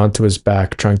twisted onto his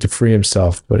back, trying to free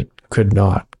himself, but could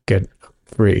not get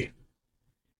free.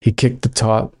 He kicked the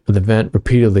top of the vent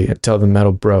repeatedly until the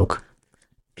metal broke.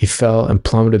 He fell and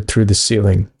plummeted through the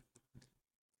ceiling.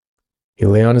 He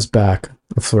lay on his back.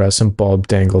 A fluorescent bulb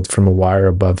dangled from a wire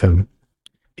above him.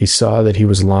 He saw that he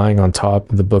was lying on top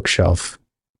of the bookshelf.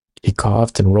 He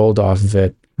coughed and rolled off of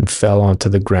it and fell onto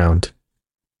the ground.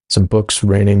 some books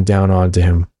raining down onto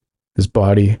him. His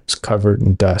body was covered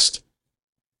in dust.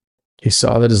 He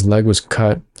saw that his leg was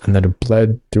cut and that it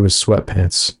bled through his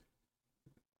sweatpants.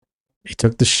 He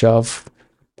took the shelf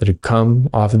that had come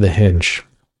off of the hinge.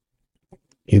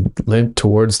 He limped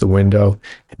towards the window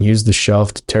and used the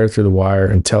shelf to tear through the wire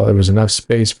until there was enough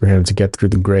space for him to get through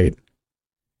the grate.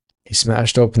 He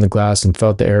smashed open the glass and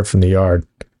felt the air from the yard.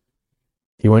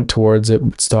 He went towards it,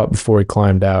 but stopped before he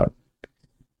climbed out.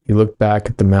 He looked back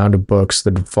at the mound of books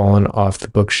that had fallen off the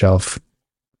bookshelf.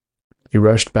 He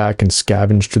rushed back and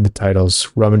scavenged through the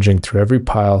titles, rummaging through every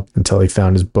pile until he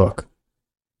found his book.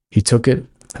 He took it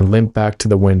and limped back to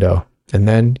the window, and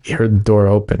then he heard the door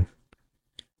open.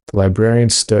 The librarian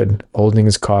stood, holding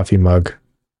his coffee mug.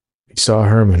 He saw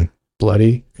Herman,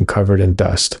 bloody and covered in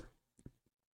dust.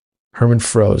 Herman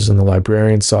froze, and the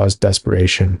librarian saw his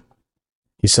desperation.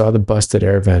 He saw the busted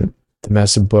air vent, the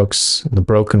mess of books, and the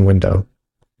broken window.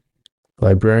 The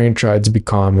librarian tried to be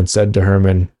calm and said to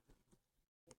Herman,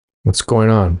 "What's going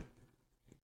on?"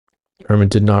 Herman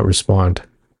did not respond.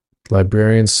 The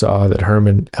librarian saw that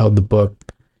Herman held the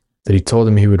book that he told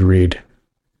him he would read.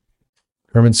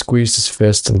 Herman squeezed his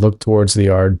fist and looked towards the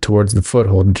yard, towards the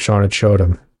foothold Sean had showed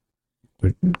him,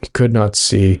 but he could not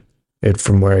see it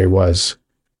from where he was.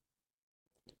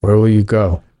 "Where will you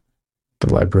go?"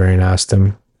 the librarian asked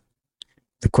him.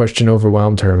 The question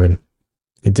overwhelmed Herman.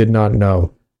 He did not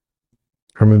know.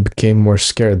 Herman became more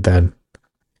scared then.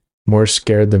 More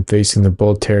scared than facing the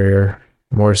bull terrier,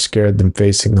 more scared than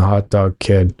facing the hot dog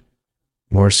kid,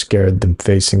 more scared than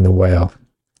facing the whale.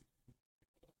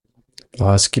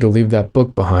 "I'll ask you to leave that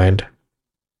book behind."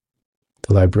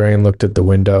 The librarian looked at the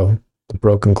window, the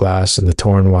broken glass, and the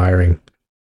torn wiring.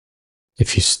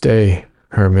 "If you stay,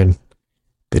 Herman,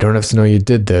 they don't have to know you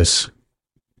did this.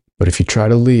 But if you try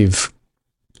to leave,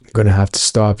 I'm going to have to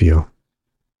stop you."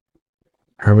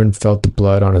 Herman felt the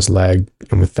blood on his leg,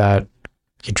 and with that,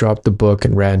 he dropped the book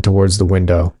and ran towards the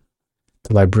window.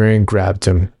 The librarian grabbed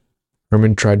him.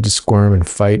 Herman tried to squirm and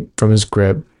fight from his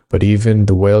grip, but even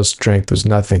the whale's strength was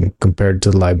nothing compared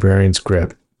to the librarian's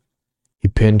grip. He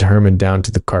pinned Herman down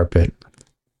to the carpet.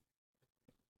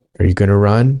 "Are you going to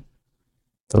run?"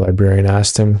 the librarian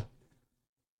asked him.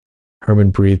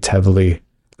 Herman breathed heavily,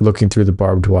 looking through the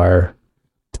barbed wire,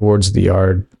 towards the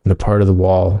yard and the part of the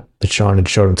wall that Sean had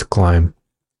showed him to climb.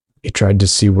 He tried to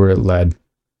see where it led.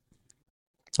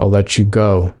 "I'll let you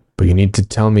go, but you need to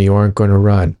tell me you aren't going to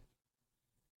run."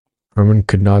 Herman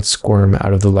could not squirm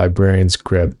out of the librarian's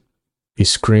grip. He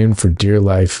screamed for dear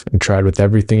life and tried with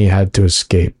everything he had to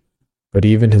escape, but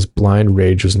even his blind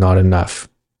rage was not enough.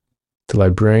 The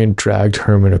librarian dragged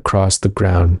Herman across the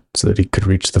ground so that he could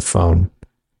reach the phone.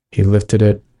 He lifted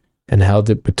it and held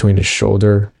it between his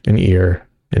shoulder and ear,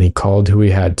 and he called who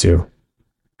he had to.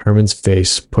 Herman's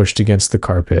face pushed against the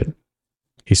carpet.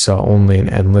 He saw only an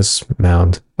endless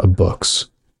mound of books.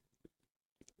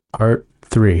 Part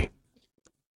 3.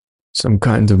 Some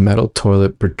kind of metal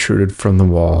toilet protruded from the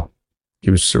wall.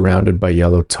 He was surrounded by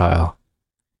yellow tile.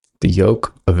 The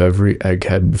yolk of every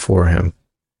egghead before him.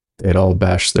 They had all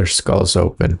bashed their skulls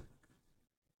open.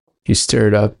 He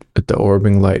stared up at the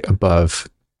orbiting light above.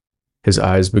 His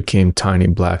eyes became tiny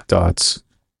black dots.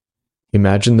 He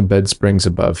imagined the bed springs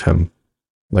above him,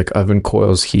 like oven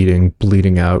coils heating,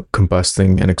 bleeding out,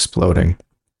 combusting, and exploding.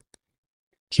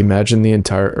 He imagined the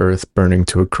entire earth burning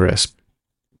to a crisp.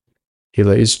 He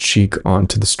lay his cheek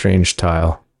onto the strange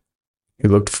tile. He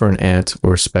looked for an ant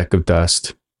or a speck of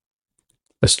dust.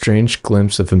 A strange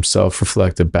glimpse of himself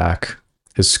reflected back.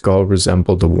 His skull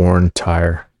resembled a worn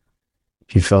tire.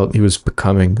 He felt he was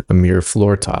becoming a mere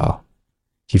floor tile.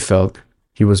 He felt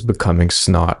he was becoming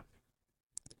snot.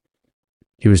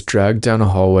 He was dragged down a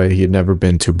hallway he had never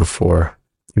been to before.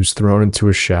 He was thrown into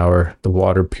a shower. The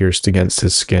water pierced against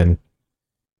his skin.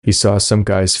 He saw some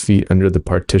guy's feet under the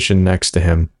partition next to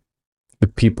him. The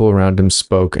people around him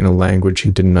spoke in a language he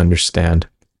didn't understand.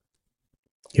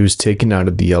 He was taken out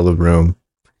of the yellow room,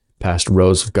 past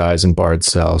rows of guys in barred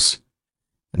cells,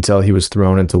 until he was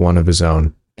thrown into one of his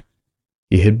own.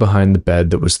 He hid behind the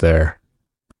bed that was there.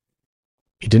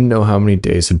 He didn't know how many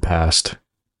days had passed.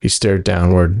 He stared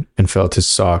downward and felt his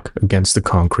sock against the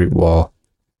concrete wall.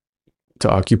 To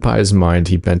occupy his mind,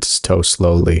 he bent his toe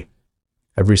slowly.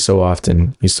 Every so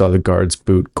often, he saw the guard's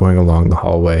boot going along the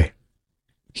hallway.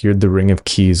 He heard the ring of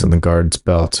keys on the guard's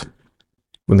belt.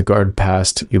 When the guard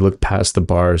passed, he looked past the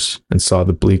bars and saw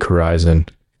the bleak horizon.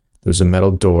 There was a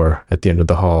metal door at the end of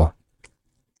the hall.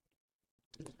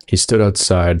 He stood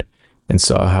outside and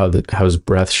saw how his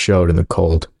breath showed in the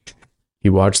cold. He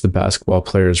watched the basketball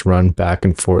players run back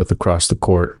and forth across the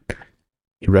court.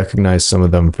 He recognized some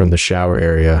of them from the shower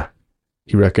area.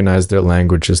 He recognized their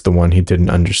language as the one he didn't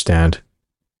understand.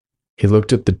 He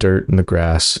looked at the dirt and the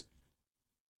grass.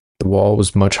 The wall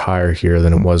was much higher here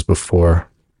than it was before.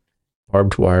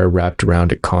 Barbed wire wrapped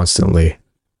around it constantly,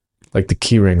 like the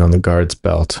keyring on the guard's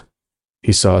belt.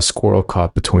 He saw a squirrel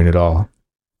caught between it all.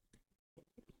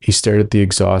 He stared at the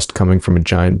exhaust coming from a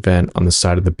giant vent on the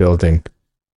side of the building.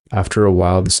 After a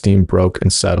while, the steam broke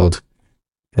and settled,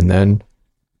 and then,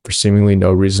 for seemingly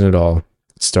no reason at all,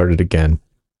 it started again.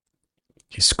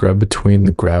 He scrubbed between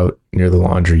the grout near the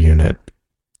laundry unit.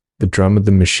 The drum of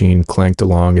the machine clanked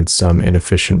along in some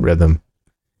inefficient rhythm.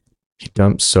 He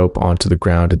dumped soap onto the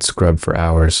ground and scrubbed for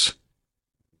hours.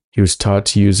 He was taught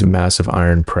to use a massive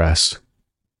iron press.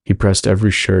 He pressed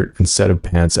every shirt and set of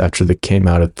pants after they came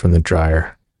out from the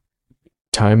dryer.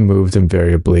 Time moved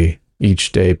invariably,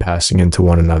 each day passing into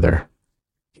one another.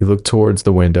 He looked towards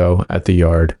the window at the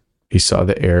yard. He saw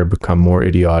the air become more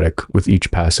idiotic with each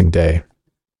passing day.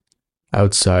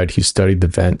 Outside, he studied the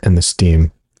vent and the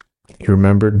steam. He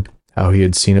remembered how he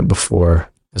had seen it before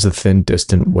as a thin,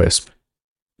 distant wisp.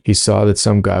 He saw that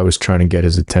some guy was trying to get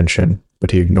his attention,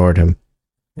 but he ignored him.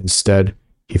 Instead,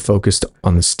 he focused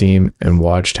on the steam and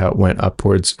watched how it went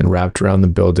upwards and wrapped around the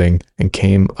building and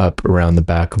came up around the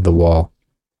back of the wall.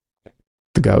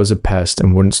 The guy was a pest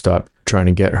and wouldn't stop trying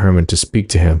to get Herman to speak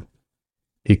to him.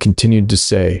 He continued to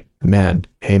say, "Man,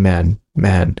 hey man,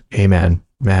 man, hey man,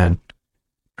 man."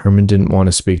 Herman didn't want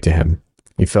to speak to him.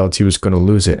 He felt he was going to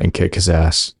lose it and kick his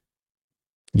ass.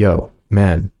 "Yo,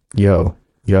 man, yo,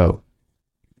 yo."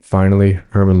 Finally,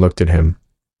 Herman looked at him.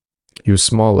 He was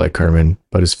small like Herman,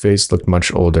 but his face looked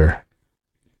much older.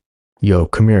 "Yo,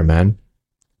 come here, man."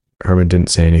 Herman didn't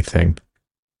say anything.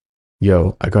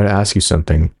 "Yo, I gotta ask you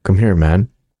something. Come here, man."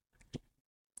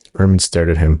 Herman stared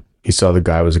at him. He saw the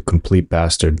guy was a complete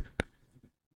bastard.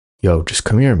 "Yo, just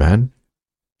come here, man."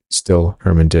 Still,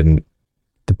 Herman didn't.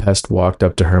 The pest walked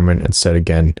up to Herman and said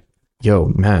again, "Yo,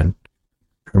 man."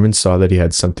 Herman saw that he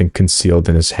had something concealed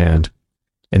in his hand.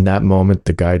 In that moment,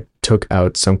 the guy took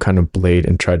out some kind of blade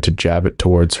and tried to jab it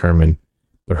towards Herman,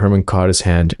 but Herman caught his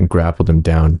hand and grappled him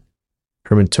down.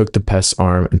 Herman took the pest's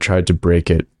arm and tried to break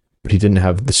it, but he didn't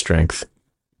have the strength.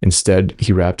 Instead,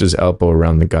 he wrapped his elbow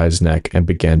around the guy's neck and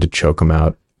began to choke him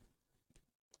out.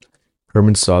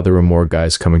 Herman saw there were more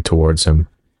guys coming towards him.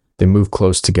 They moved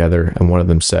close together, and one of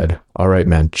them said, "All right,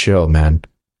 man, chill, man."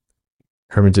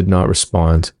 Herman did not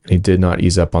respond, and he did not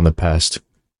ease up on the pest.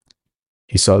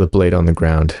 He saw the blade on the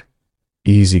ground.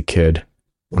 "Easy, kid,"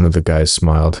 one of the guys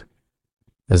smiled.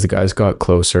 As the guys got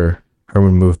closer,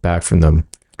 Herman moved back from them,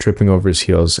 tripping over his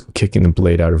heels and kicking the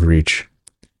blade out of reach.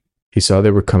 He saw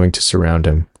they were coming to surround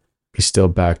him. He still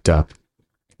backed up.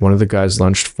 One of the guys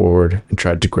lunged forward and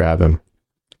tried to grab him.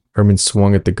 Herman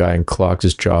swung at the guy and clocked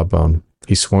his jawbone.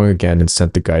 He swung again and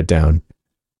sent the guy down.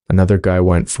 Another guy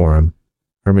went for him.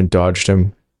 Herman dodged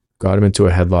him, got him into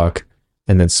a headlock,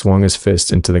 and then swung his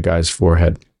fist into the guy's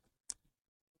forehead.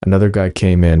 Another guy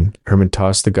came in. Herman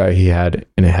tossed the guy he had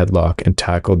in a headlock and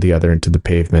tackled the other into the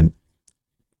pavement.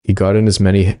 He got in as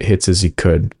many hits as he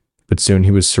could, but soon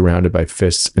he was surrounded by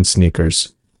fists and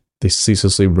sneakers. They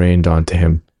ceaselessly rained onto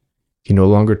him. He no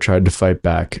longer tried to fight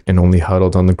back and only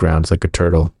huddled on the ground like a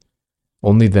turtle.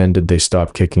 Only then did they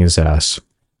stop kicking his ass.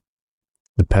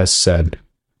 The pest said,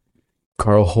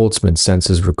 "Karl Holtzman sends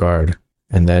his regard,"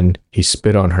 and then he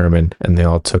spit on Herman and they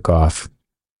all took off.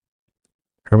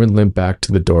 Herman limped back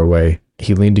to the doorway.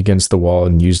 He leaned against the wall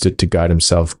and used it to guide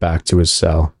himself back to his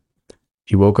cell.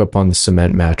 He woke up on the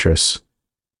cement mattress.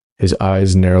 His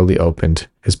eyes narrowly opened.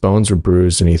 His bones were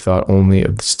bruised and he thought only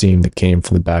of the steam that came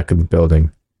from the back of the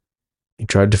building. He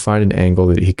tried to find an angle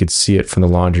that he could see it from the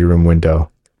laundry room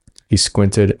window. He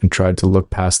squinted and tried to look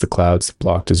past the clouds that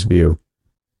blocked his view.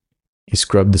 He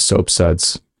scrubbed the soap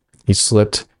suds. He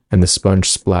slipped and the sponge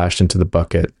splashed into the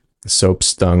bucket. The soap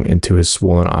stung into his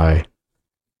swollen eye.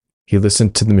 He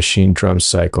listened to the machine drum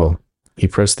cycle. He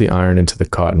pressed the iron into the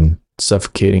cotton,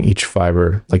 suffocating each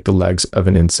fiber like the legs of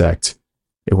an insect.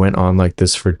 It went on like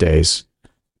this for days.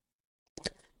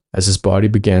 As his body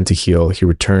began to heal, he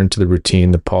returned to the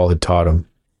routine that Paul had taught him.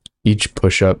 Each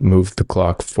push-up moved the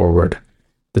clock forward.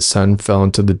 The sun fell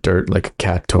into the dirt like a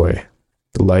cat toy.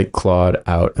 The light clawed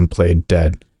out and played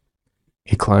dead.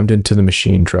 He climbed into the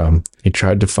machine drum. He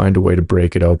tried to find a way to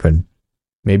break it open.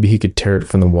 Maybe he could tear it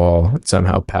from the wall and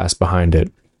somehow pass behind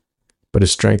it. But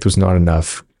his strength was not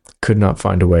enough. He could not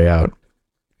find a way out.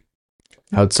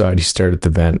 Outside, he stared at the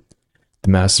vent,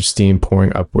 the mass of steam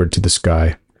pouring upward to the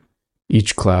sky.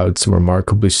 Each cloud some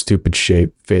remarkably stupid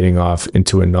shape fading off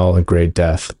into a null and gray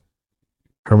death.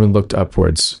 Herman looked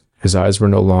upwards. His eyes were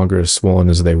no longer as swollen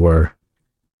as they were.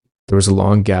 There was a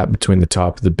long gap between the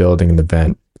top of the building and the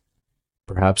vent.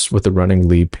 Perhaps with a running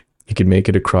leap, he could make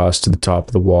it across to the top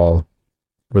of the wall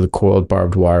where the coiled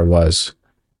barbed wire was.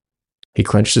 He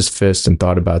clenched his fist and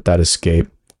thought about that escape.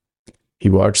 He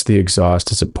watched the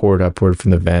exhaust as it poured upward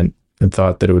from the vent and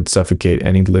thought that it would suffocate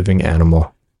any living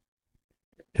animal.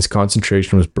 His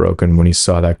concentration was broken when he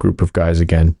saw that group of guys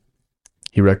again.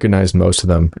 He recognized most of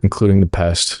them, including the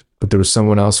pest, but there was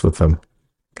someone else with them.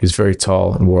 He was very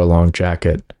tall and wore a long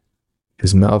jacket.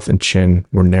 His mouth and chin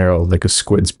were narrow like a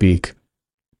squid's beak.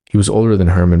 He was older than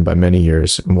Herman by many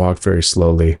years and walked very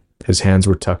slowly. His hands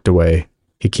were tucked away.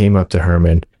 He came up to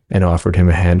Herman and offered him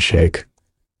a handshake.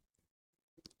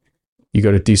 "You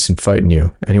got a decent fight in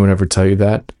you. Anyone ever tell you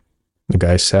that?" the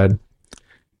guy said.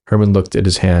 Herman looked at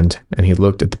his hand, and he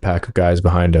looked at the pack of guys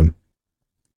behind him.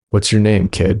 "What's your name,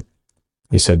 kid?"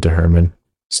 he said to Herman.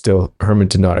 Still, Herman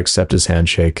did not accept his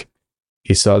handshake.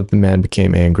 He saw that the man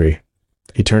became angry.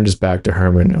 He turned his back to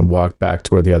Herman and walked back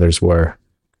to where the others were.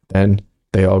 Then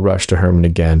they all rushed to Herman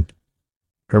again.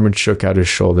 Herman shook out his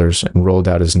shoulders and rolled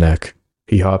out his neck.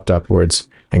 He hopped upwards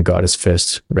and got his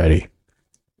fists ready.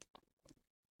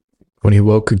 When he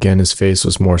woke again, his face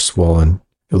was more swollen.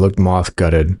 It looked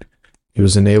moth-gutted. He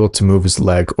was unable to move his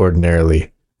leg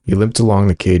ordinarily. He limped along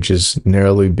the cages,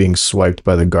 narrowly being swiped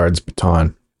by the guard's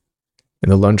baton. In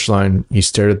the lunch line, he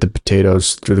stared at the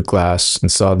potatoes through the glass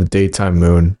and saw the daytime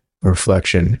moon, a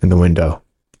reflection in the window.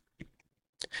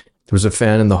 There was a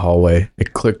fan in the hallway.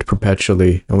 It clicked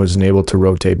perpetually and was unable to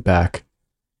rotate back.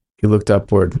 He looked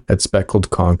upward at speckled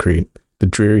concrete. The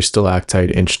dreary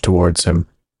stalactite inched towards him.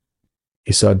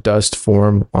 He saw dust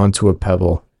form onto a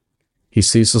pebble. He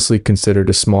ceaselessly considered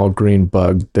a small green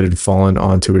bug that had fallen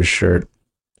onto his shirt.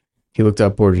 He looked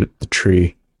upward at the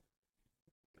tree.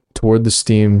 Toward the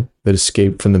steam that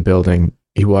escaped from the building,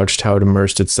 he watched how it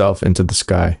immersed itself into the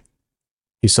sky.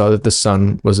 He saw that the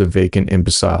sun was a vacant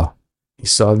imbecile. He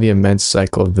saw the immense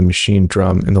cycle of the machine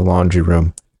drum in the laundry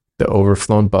room. The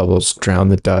overflown bubbles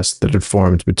drowned the dust that had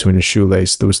formed between a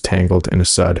shoelace that was tangled in a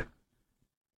sud.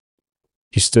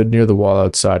 He stood near the wall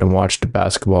outside and watched a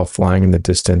basketball flying in the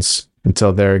distance,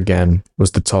 until there again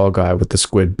was the tall guy with the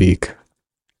squid beak.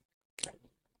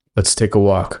 "Let's take a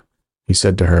walk," he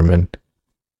said to Herman.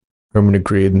 Herman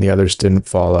agreed, and the others didn't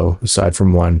follow, aside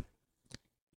from one.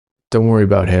 "Don't worry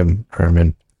about him,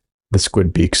 Herman," the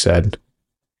squid beak said.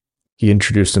 He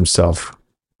introduced himself.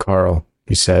 "Carl,"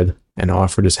 he said, and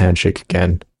offered his handshake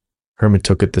again. Herman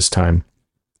took it this time.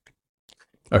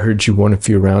 "I heard you won a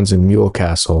few rounds in Mule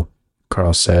Castle,"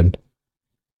 Carl said.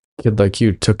 "Kid like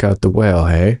you took out the whale,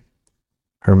 hey?"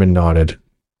 Herman nodded.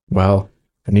 "Well,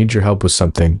 I need your help with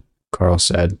something," Carl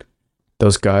said.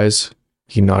 "Those guys,"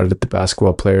 he nodded at the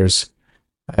basketball players,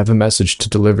 "I have a message to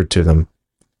deliver to them.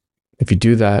 If you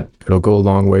do that, it'll go a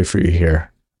long way for you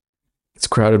here. It's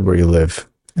crowded where you live,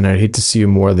 and I'd hate to see you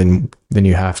more than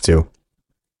you have to."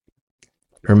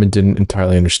 Herman didn't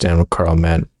entirely understand what Carl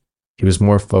meant. He was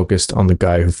more focused on the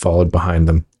guy who followed behind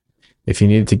them. If he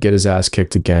needed to get his ass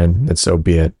kicked again, then so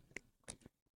be it.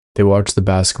 They watched the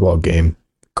basketball game.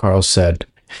 Carl said,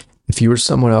 "If you were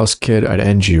someone else, kid, I'd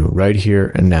end you right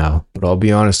here and now. But I'll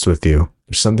be honest with you.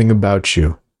 There's something about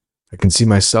you. I can see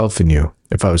myself in you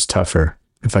if I was tougher,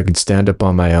 if I could stand up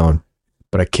on my own.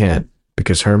 But I can't,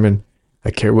 because, Herman, I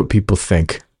care what people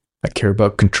think. I care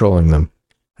about controlling them.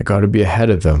 I gotta be ahead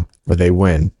of them, or they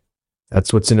win.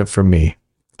 That's what's in it for me.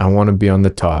 I want to be on the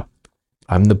top.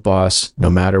 I'm the boss, no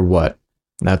matter what.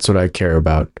 That's what I care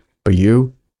about. But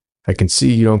you? I can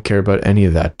see you don't care about any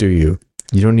of that, do you?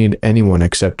 You don't need anyone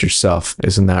except yourself,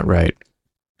 isn't that right?"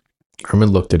 Herman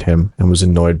looked at him and was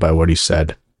annoyed by what he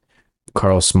said.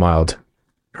 Carl smiled.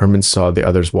 Herman saw the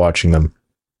others watching them.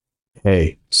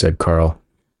 "Hey," said Carl.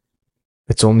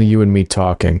 "It's only you and me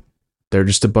talking. They're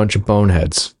just a bunch of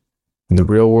boneheads. In the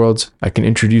real world, I can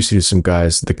introduce you to some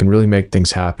guys that can really make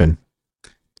things happen."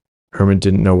 Herman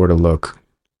didn't know where to look.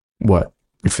 "What?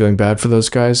 You're feeling bad for those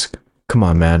guys? Come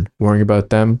on, man. Worrying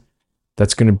about them?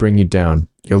 That's going to bring you down.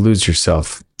 You'll lose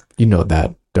yourself. You know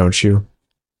that, don't you?"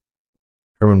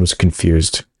 Herman was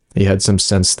confused. He had some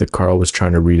sense that Carl was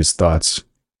trying to read his thoughts.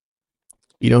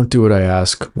 "You don't do what I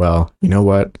ask. Well, you know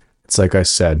what? It's like I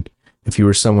said. If you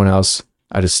were someone else,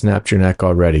 I'd have snapped your neck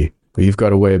already. But you've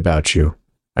got a way about you.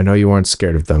 I know you aren't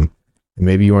scared of them. And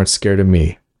maybe you aren't scared of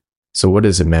me. So what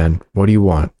is it, man? What do you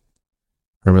want?"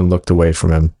 Herman looked away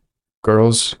from him.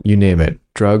 "Girls, you name it.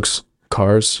 Drugs,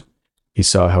 cars." He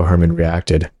saw how Herman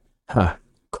reacted. "Huh,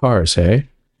 cars, eh?"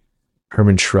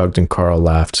 Herman shrugged and Carl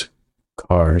laughed.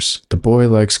 "Cars. The boy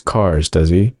likes cars, does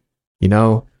he? You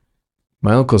know,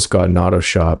 my uncle's got an auto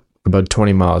shop about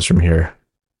 20 miles from here.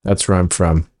 That's where I'm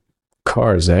from.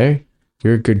 Cars, eh?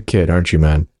 You're a good kid, aren't you,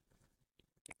 man?"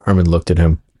 Herman looked at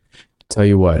him. "Tell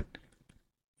you what,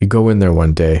 You go in there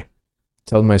one day.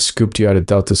 Tell them I scooped you out of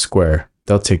Delta Square.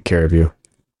 They'll take care of you."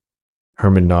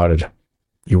 Herman nodded.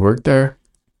 "You work there?"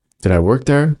 "Did I work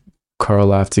there?" Carl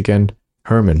laughed again.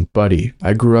 "Herman, buddy,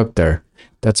 I grew up there.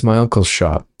 That's my uncle's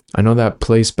shop. I know that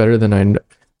place better than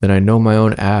I know my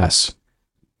own ass."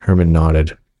 Herman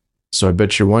nodded. "So I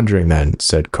bet you're wondering then,"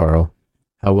 said Carl.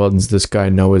 "How well does this guy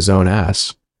know his own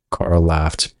ass?" Carl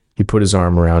laughed. He put his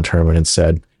arm around Herman and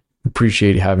said,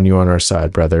 "Appreciate having you on our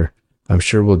side, brother. I'm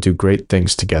sure we'll do great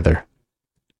things together."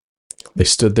 They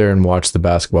stood there and watched the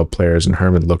basketball players, and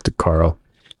Herman looked at Carl.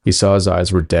 He saw his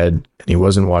eyes were dead, and he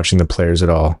wasn't watching the players at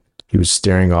all. He was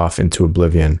staring off into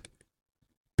oblivion.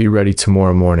 "Be ready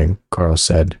tomorrow morning," Carl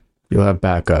said. "You'll have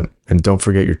backup, and don't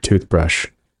forget your toothbrush."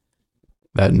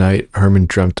 That night, Herman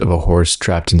dreamt of a horse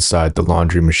trapped inside the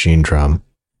laundry machine drum.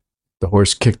 The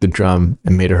horse kicked the drum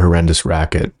and made a horrendous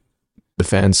racket. The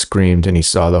fan screamed, and he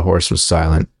saw the horse was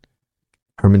silent.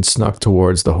 Herman snuck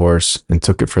towards the horse and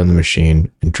took it from the machine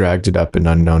and dragged it up an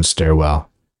unknown stairwell.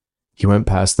 He went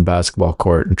past the basketball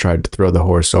court and tried to throw the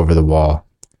horse over the wall.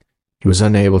 He was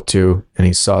unable to, and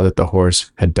he saw that the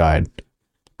horse had died.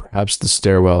 Perhaps the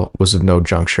stairwell was of no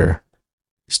juncture.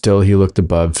 Still, he looked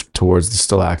above towards the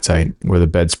stalactite where the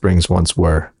bed springs once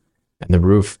were, and the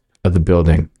roof of the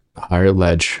building, a higher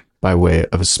ledge by way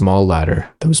of a small ladder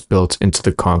that was built into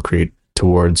the concrete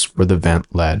towards where the vent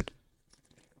led.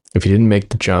 If he didn't make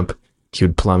the jump, he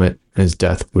would plummet and his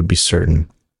death would be certain.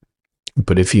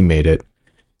 But if he made it,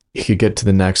 he could get to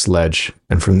the next ledge,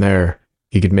 and from there,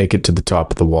 he could make it to the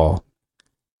top of the wall.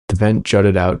 The vent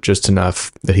jutted out just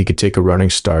enough that he could take a running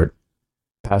start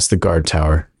past the guard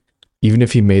tower. Even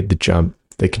if he made the jump,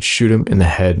 they could shoot him in the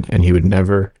head and he would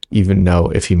never even know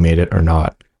if he made it or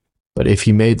not. But if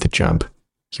he made the jump,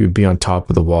 he would be on top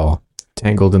of the wall,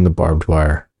 tangled in the barbed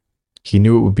wire. He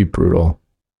knew it would be brutal,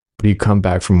 but he'd come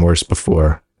back from worse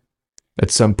before.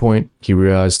 At some point, he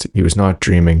realized he was not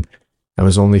dreaming and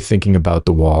was only thinking about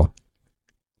the wall.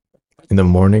 In the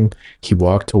morning, he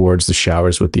walked towards the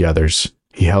showers with the others.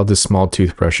 He held his small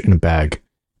toothbrush in a bag.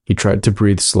 He tried to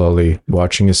breathe slowly,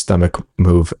 watching his stomach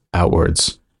move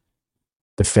outwards.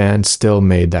 The fan still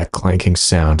made that clanking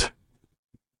sound.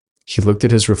 He looked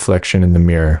at his reflection in the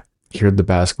mirror. He heard the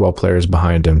basketball players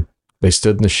behind him. They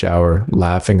stood in the shower,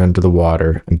 laughing under the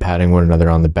water and patting one another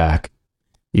on the back.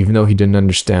 Even though he didn't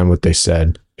understand what they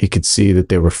said, he could see that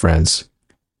they were friends.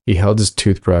 He held his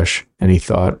toothbrush, and he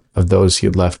thought of those he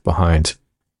had left behind.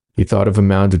 He thought of a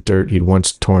mound of dirt he'd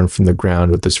once torn from the ground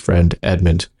with his friend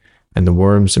Edmund, and the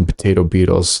worms and potato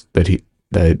beetles that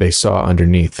they saw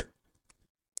underneath.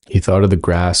 He thought of the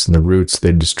grass and the roots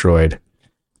they'd destroyed.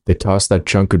 They tossed that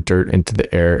chunk of dirt into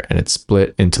the air, and it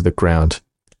split into the ground.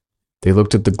 They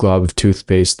looked at the glob of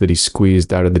toothpaste that he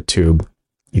squeezed out of the tube.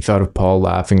 He thought of Paul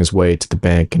laughing his way to the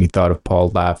bank, and he thought of Paul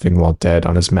laughing while dead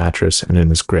on his mattress and in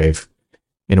his grave.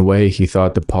 In a way, he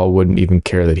thought that Paul wouldn't even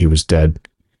care that he was dead.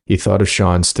 He thought of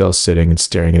Sean still sitting and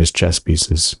staring at his chess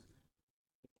pieces.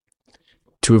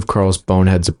 Two of Carl's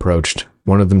boneheads approached.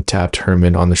 One of them tapped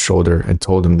Herman on the shoulder and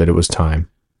told him that it was time.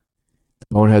 The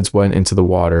boneheads went into the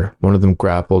water. One of them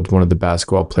grappled one of the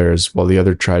basketball players, while the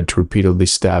other tried to repeatedly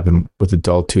stab him with a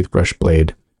dull toothbrush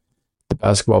blade. The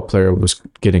basketball player was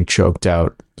getting choked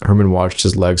out. Herman watched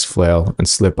his legs flail and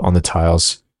slip on the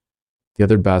tiles. The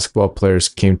other basketball players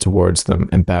came towards them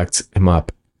and backed him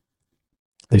up.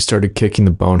 They started kicking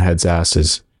the boneheads'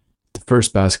 asses. The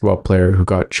first basketball player who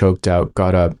got choked out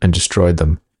got up and destroyed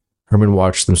them. Herman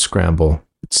watched them scramble,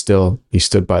 but still, he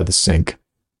stood by the sink.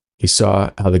 He saw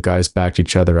how the guys backed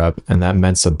each other up, and that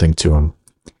meant something to him.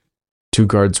 Two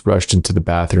guards rushed into the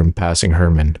bathroom, passing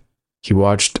Herman. He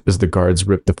watched as the guards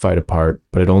ripped the fight apart,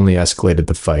 but it only escalated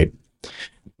the fight.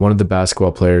 One of the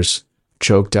basketball players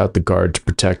choked out the guard to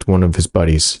protect one of his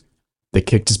buddies. They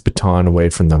kicked his baton away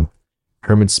from them.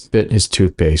 Herman spit his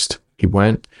toothpaste. He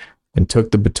went and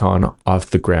took the baton off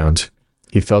the ground.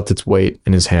 He felt its weight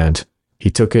in his hand.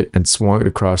 He took it and swung it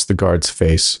across the guard's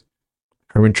face.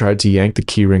 Herman tried to yank the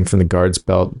keyring from the guard's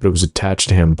belt, but it was attached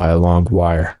to him by a long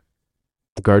wire.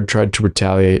 The guard tried to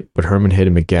retaliate, but Herman hit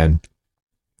him again.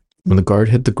 When the guard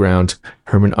hit the ground,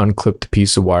 Herman unclipped a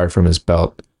piece of wire from his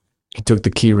belt. He took the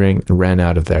keyring and ran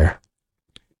out of there.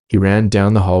 He ran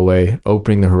down the hallway,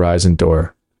 opening the horizon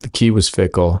door. The key was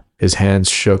fickle. His hands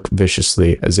shook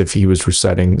viciously as if he was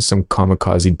reciting some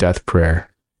kamikaze death prayer.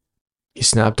 He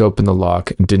snapped open the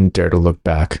lock and didn't dare to look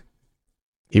back.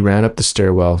 He ran up the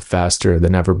stairwell faster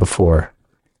than ever before.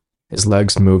 His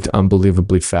legs moved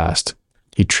unbelievably fast.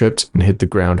 He tripped and hit the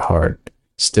ground hard.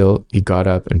 Still, he got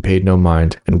up and paid no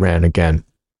mind and ran again.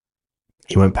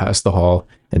 He went past the hall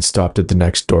and stopped at the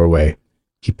next doorway.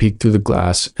 He peeked through the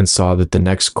glass and saw that the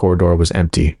next corridor was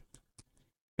empty.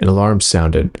 An alarm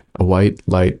sounded. A white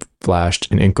light flashed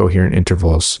in incoherent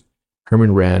intervals.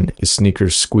 Herman ran. His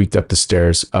sneakers squeaked up the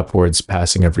stairs, upwards,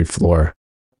 passing every floor.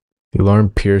 The alarm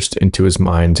pierced into his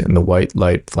mind, and the white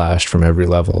light flashed from every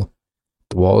level.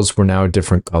 The walls were now a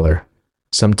different color,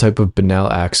 some type of banal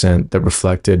accent that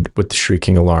reflected with the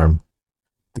shrieking alarm.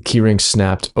 The keyring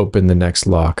snapped open the next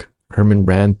lock. Herman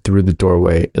ran through the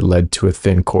doorway. It led to a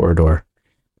thin corridor.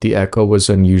 The echo was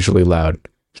unusually loud.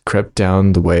 He crept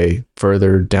down the way,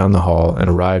 further down the hall, and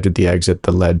arrived at the exit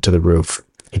that led to the roof.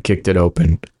 He kicked it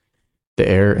open. The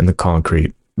air and the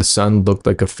concrete. The sun looked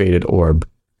like a faded orb.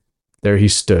 There he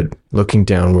stood, looking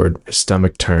downward, his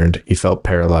stomach turned. He felt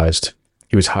paralyzed.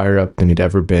 He was higher up than he'd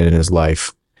ever been in his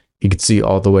life. He could see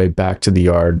all the way back to the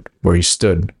yard where he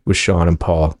stood with Sean and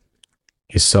Paul.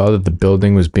 He saw that the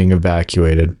building was being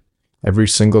evacuated. Every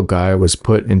single guy was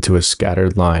put into a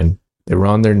scattered line. They were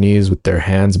on their knees with their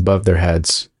hands above their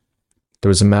heads. There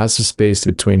was a massive space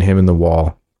between him and the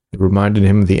wall. It reminded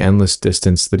him of the endless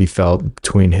distance that he felt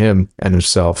between him and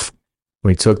himself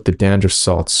when he took the dandruff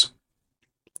salts.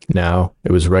 Now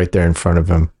it was right there in front of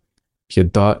him. He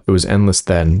had thought it was endless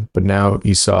then, but now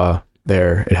he saw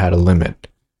there it had a limit.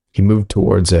 He moved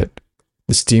towards it.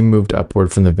 The steam moved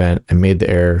upward from the vent and made the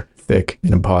air thick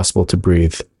and impossible to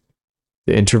breathe.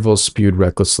 The intervals spewed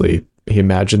recklessly. He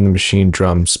imagined the machine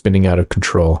drum spinning out of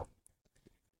control.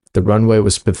 The runway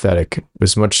was pathetic. It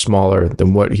was much smaller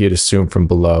than what he had assumed from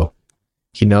below.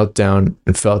 He knelt down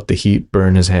and felt the heat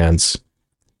burn his hands.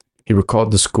 He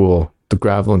recalled the school, the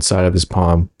gravel inside of his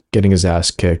palm, getting his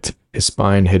ass kicked, his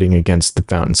spine hitting against the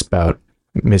fountain spout,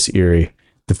 Miss Erie,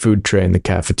 the food tray in the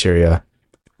cafeteria,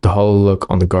 the hollow look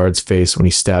on the guard's face when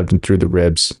he stabbed him through the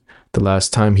ribs. The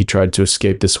last time he tried to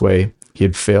escape this way, he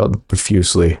had failed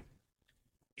profusely.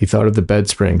 He thought of the bed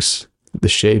springs. The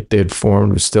shape they had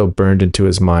formed was still burned into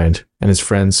his mind, and his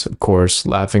friends, of course,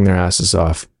 laughing their asses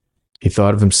off. He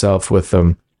thought of himself with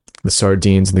them, the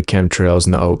sardines and the chemtrails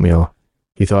and the oatmeal.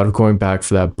 He thought of going back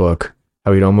for that book,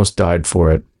 how he'd almost died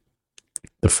for it.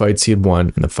 The fights he had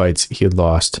won and the fights he had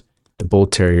lost. The bull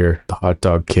terrier, the hot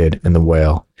dog kid, and the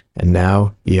whale. And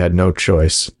now he had no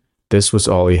choice. This was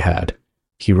all he had.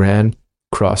 He ran,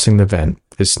 crossing the vent,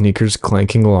 his sneakers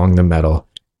clanking along the metal.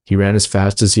 He ran as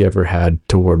fast as he ever had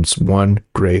towards one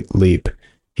great leap.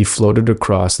 He floated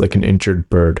across like an injured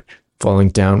bird, falling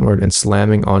downward and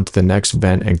slamming onto the next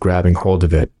vent and grabbing hold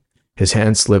of it. His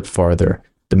hand slipped farther.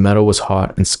 The metal was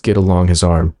hot and skid along his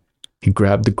arm. He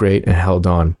grabbed the grate and held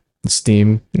on. The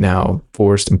steam now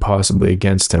forced impossibly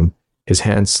against him. His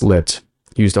hand slipped.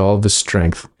 He used all of his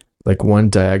strength, like one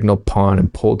diagonal pawn,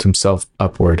 and pulled himself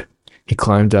upward. He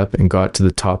climbed up and got to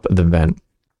the top of the vent.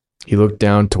 He looked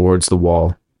down towards the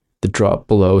wall. The drop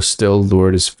below still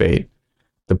lured his fate.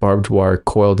 The barbed wire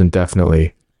coiled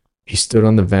indefinitely. He stood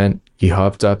on the vent. He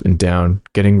hopped up and down,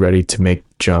 getting ready to make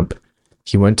the jump.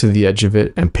 He went to the edge of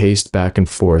it and paced back and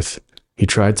forth. He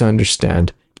tried to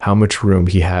understand how much room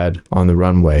he had on the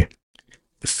runway.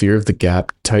 The fear of the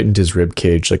gap tightened his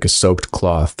ribcage like a soaked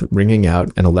cloth, wringing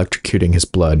out and electrocuting his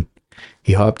blood.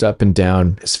 He hopped up and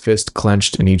down, his fist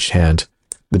clenched in each hand.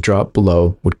 The drop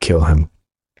below would kill him.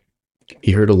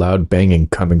 He heard a loud banging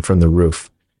coming from the roof.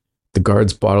 The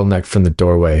guards bottlenecked from the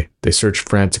doorway. They searched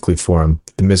frantically for him,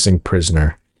 the missing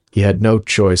prisoner. He had no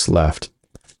choice left.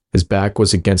 His back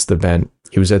was against the vent.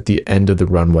 He was at the end of the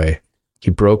runway.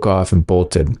 He broke off and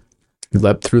bolted. He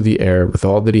leapt through the air with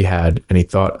all that he had, and he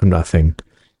thought of nothing.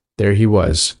 There he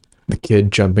was, the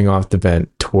kid jumping off the vent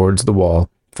towards the wall,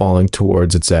 falling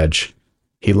towards its edge.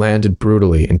 He landed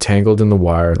brutally, entangled in the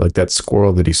wire like that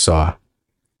squirrel that he saw.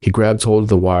 He grabbed hold of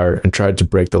the wire and tried to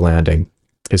break the landing.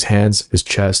 His hands, his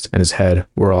chest, and his head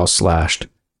were all slashed.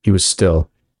 He was still.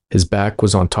 His back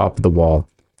was on top of the wall.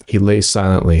 He lay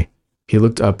silently. He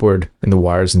looked upward in the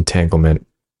wire's entanglement.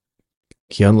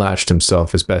 He unlatched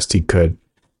himself as best he could.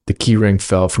 The key ring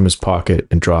fell from his pocket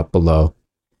and dropped below.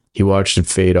 He watched it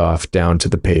fade off down to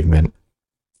the pavement.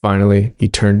 Finally, he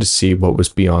turned to see what was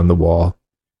beyond the wall.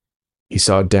 He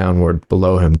saw downward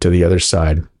below him to the other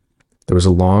side. There was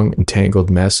a long, entangled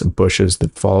mess of bushes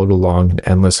that followed along an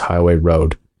endless highway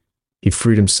road. He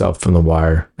freed himself from the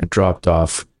wire and dropped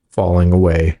off, falling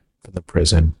away from the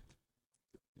prison.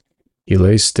 He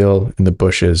lay still in the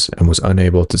bushes and was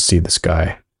unable to see the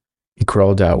sky. He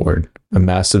crawled outward. A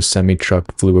massive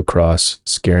semi-truck flew across,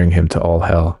 scaring him to all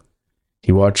hell.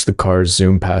 He watched the cars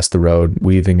zoom past the road,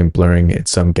 weaving and blurring in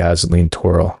some gasoline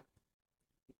twirl.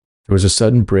 There was a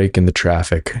sudden break in the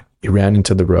traffic. He ran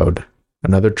into the road.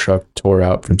 Another truck tore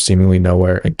out from seemingly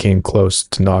nowhere and came close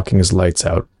to knocking his lights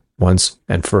out, once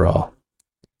and for all.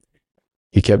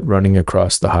 He kept running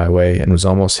across the highway and was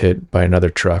almost hit by another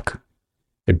truck.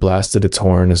 It blasted its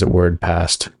horn as it whirred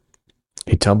past.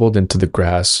 He tumbled into the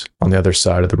grass on the other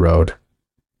side of the road.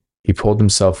 He pulled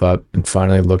himself up and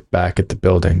finally looked back at the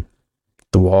building,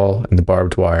 the wall, and the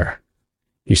barbed wire.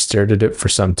 He stared at it for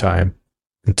some time,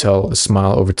 until a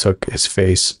smile overtook his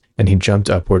face and he jumped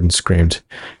upward and screamed,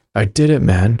 "I did it,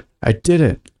 man! I did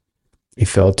it!" He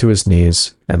fell to his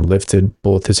knees and lifted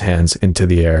both his hands into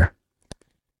the air.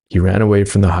 He ran away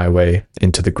from the highway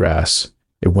into the grass.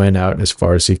 It went out as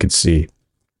far as he could see.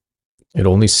 It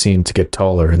only seemed to get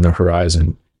taller in the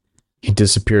horizon. He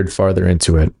disappeared farther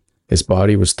into it. His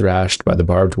body was thrashed by the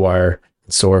barbed wire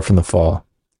and sore from the fall.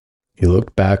 He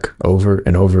looked back over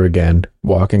and over again,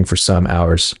 walking for some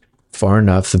hours, far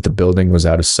enough that the building was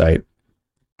out of sight.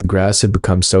 The grass had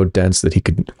become so dense that he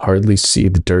could hardly see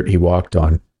the dirt he walked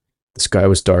on. The sky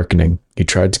was darkening. He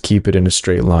tried to keep it in a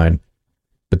straight line,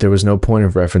 but there was no point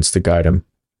of reference to guide him.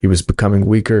 He was becoming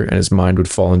weaker and his mind would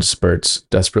fall into spurts,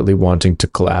 desperately wanting to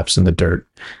collapse in the dirt,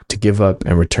 to give up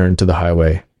and return to the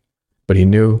highway. But he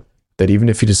knew that even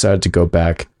if he decided to go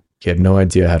back, he had no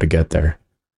idea how to get there.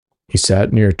 He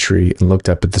sat near a tree and looked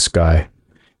up at the sky.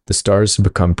 The stars had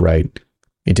become bright.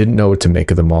 He didn't know what to make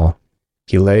of them all.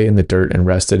 He lay in the dirt and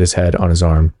rested his head on his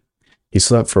arm. He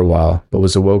slept for a while, but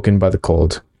was awoken by the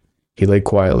cold. He lay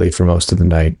quietly for most of the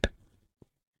night.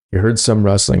 He heard some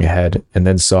rustling ahead and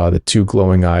then saw that two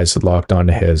glowing eyes had locked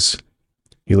onto his.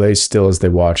 He lay still as they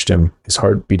watched him, his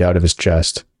heart beat out of his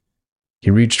chest. He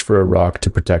reached for a rock to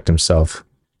protect himself.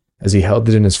 As he held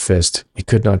it in his fist, he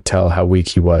could not tell how weak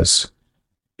he was.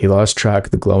 He lost track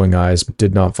of the glowing eyes but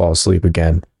did not fall asleep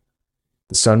again.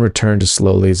 The sun returned as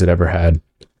slowly as it ever had.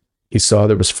 He saw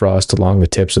there was frost along the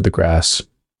tips of the grass.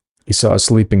 He saw a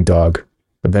sleeping dog.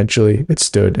 Eventually, it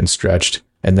stood and stretched,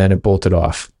 and then it bolted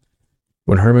off.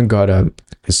 When Herman got up,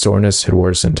 his soreness had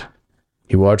worsened.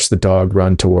 He watched the dog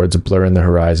run towards a blur in the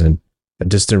horizon, a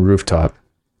distant rooftop.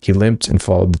 He limped and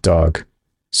followed the dog.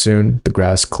 Soon, the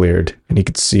grass cleared, and he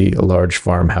could see a large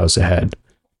farmhouse ahead.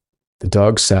 The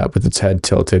dog sat with its head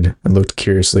tilted and looked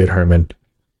curiously at Herman.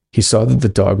 He saw that the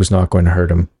dog was not going to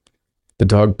hurt him. The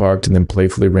dog barked and then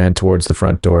playfully ran towards the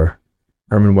front door.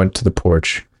 Herman went to the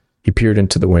porch. He peered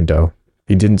into the window.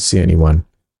 He didn't see anyone.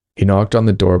 He knocked on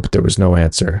the door, but there was no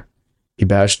answer. He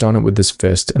bashed on it with his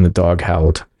fist, and the dog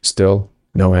howled. Still,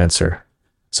 no answer.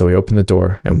 So he opened the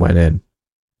door and went in.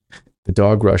 The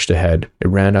dog rushed ahead. It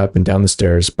ran up and down the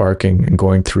stairs, barking and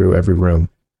going through every room.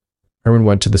 Herman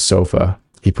went to the sofa.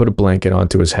 He put a blanket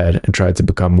onto his head and tried to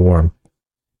become warm.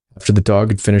 After the dog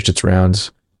had finished its rounds,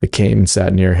 it came and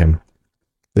sat near him.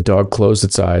 The dog closed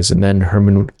its eyes, and then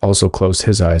Herman also closed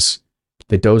his eyes.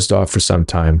 They dozed off for some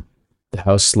time. The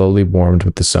house slowly warmed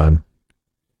with the sun.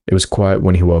 It was quiet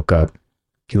when he woke up.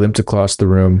 He limped across the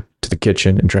room to the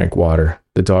kitchen and drank water.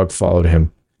 The dog followed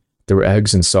him. There were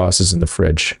eggs and sauces in the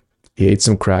fridge. He ate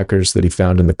some crackers that he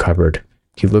found in the cupboard.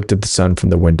 He looked at the sun from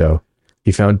the window.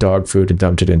 He found dog food and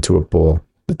dumped it into a bowl.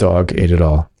 The dog ate it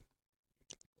all.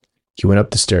 He went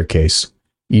up the staircase.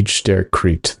 Each stair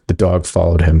creaked. The dog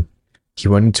followed him. He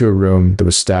went into a room that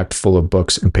was stacked full of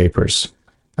books and papers.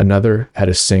 Another had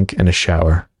a sink and a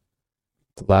shower.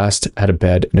 The last had a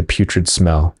bed and a putrid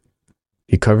smell.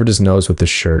 He covered his nose with his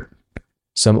shirt.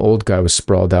 Some old guy was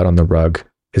sprawled out on the rug,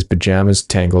 his pajamas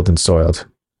tangled and soiled.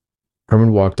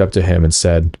 Herman walked up to him and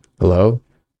said, "Hello?"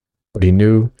 But he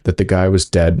knew that the guy was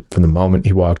dead from the moment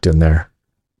he walked in there.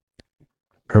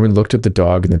 Herman looked at the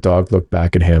dog and the dog looked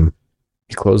back at him.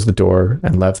 He closed the door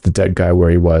and left the dead guy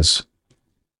where he was.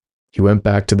 He went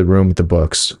back to the room with the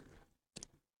books.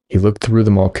 He looked through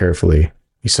them all carefully.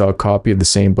 He saw a copy of the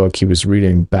same book he was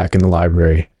reading back in the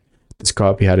library. This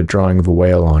copy had a drawing of a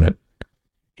whale on it.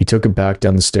 He took it back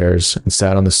down the stairs and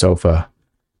sat on the sofa.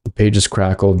 The pages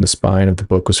crackled and the spine of the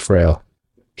book was frail.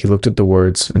 He looked at the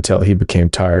words until he became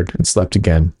tired and slept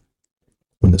again.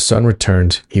 When the sun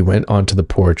returned, he went onto the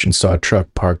porch and saw a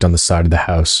truck parked on the side of the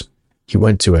house. He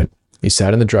went to it. He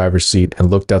sat in the driver's seat and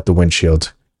looked out the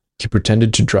windshield. He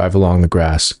pretended to drive along the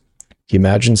grass. He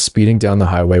imagined speeding down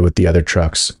the highway with the other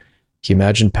trucks. He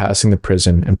imagined passing the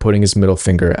prison and putting his middle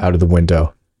finger out of the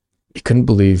window. He couldn't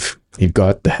believe he'd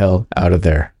got the hell out of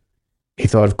there. He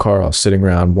thought of Carl sitting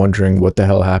around wondering what the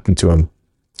hell happened to him.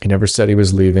 He never said he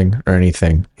was leaving or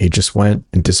anything. He just went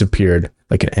and disappeared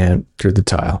like an ant through the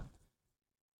tile.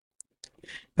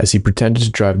 As he pretended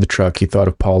to drive the truck, he thought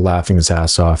of Paul laughing his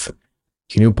ass off.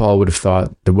 He knew Paul would have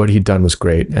thought that what he'd done was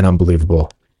great and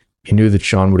unbelievable. He knew that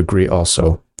Sean would agree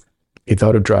also. He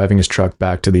thought of driving his truck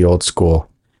back to the old school.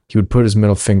 He would put his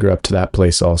middle finger up to that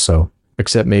place also,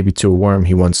 except maybe to a worm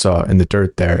he once saw in the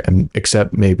dirt there, and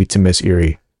except maybe to Miss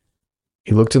Erie.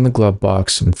 He looked in the glove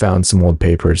box and found some old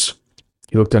papers.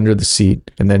 He looked under the seat,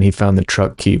 and then he found the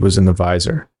truck key was in the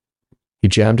visor. He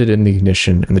jammed it in the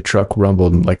ignition, and the truck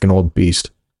rumbled like an old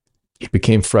beast. He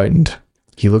became frightened.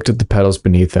 He looked at the pedals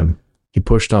beneath him. He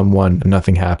pushed on one, and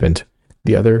nothing happened.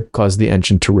 The other caused the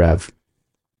engine to rev.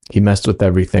 He messed with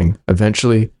everything.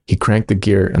 Eventually, he cranked the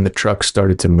gear, and the truck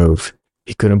started to move.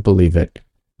 He couldn't believe it.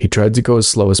 He tried to go as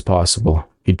slow as possible.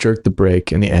 He jerked the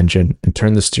brake and the engine, and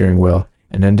turned the steering wheel,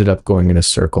 and ended up going in a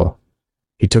circle.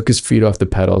 He took his feet off the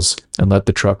pedals and let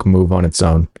the truck move on its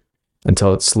own,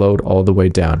 until it slowed all the way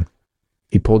down.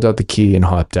 He pulled out the key and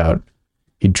hopped out.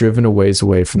 He'd driven a ways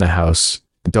away from the house.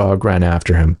 The dog ran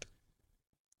after him.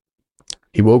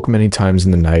 He woke many times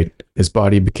in the night. His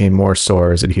body became more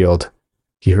sore as it healed.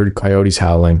 He heard coyotes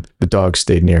howling. The dog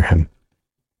stayed near him.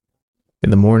 In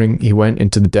the morning, he went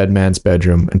into the dead man's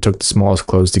bedroom and took the smallest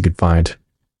clothes he could find.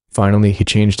 Finally, he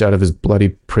changed out of his bloody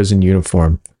prison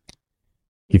uniform.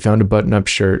 He found a button-up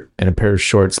shirt and a pair of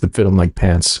shorts that fit him like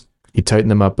pants. He tightened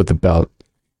them up with a belt.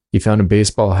 He found a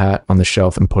baseball hat on the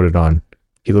shelf and put it on.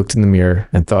 He looked in the mirror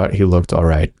and thought he looked all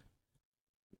right.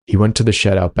 He went to the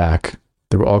shed out back.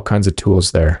 There were all kinds of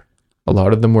tools there. A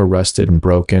lot of them were rusted and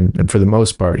broken, and for the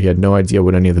most part, he had no idea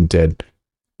what any of them did.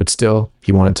 But still,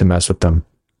 he wanted to mess with them.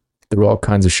 There were all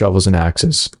kinds of shovels and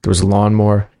axes. There was a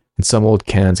lawnmower and some old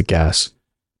cans of gas.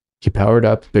 He powered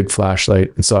up a big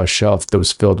flashlight and saw a shelf that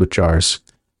was filled with jars.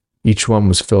 Each one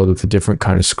was filled with a different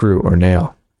kind of screw or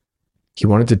nail. He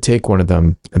wanted to take one of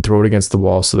them and throw it against the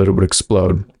wall so that it would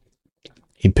explode.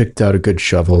 He picked out a good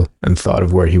shovel and thought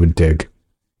of where he would dig.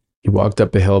 He walked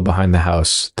up a hill behind the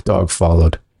house. The dog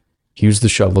followed. He used the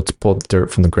shovel to pull the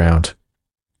dirt from the ground.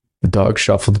 The dog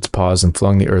shuffled its paws and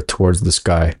flung the earth towards the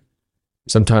sky.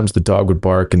 Sometimes the dog would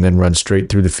bark and then run straight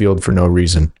through the field for no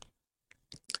reason.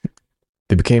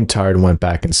 They became tired and went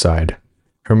back inside.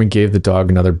 Herman gave the dog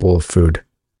another bowl of food.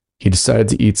 He decided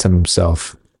to eat some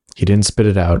himself. He didn't spit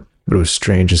it out, but it was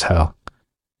strange as hell.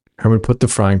 Herman put the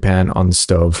frying pan on the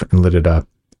stove and lit it up.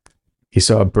 He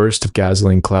saw a burst of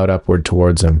gasoline cloud upward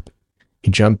towards him.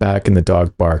 He jumped back and the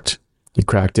dog barked. He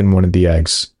cracked in one of the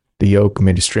eggs. The yolk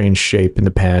made a strange shape in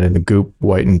the pan and the goop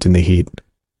whitened in the heat.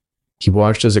 He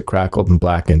watched as it crackled and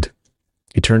blackened.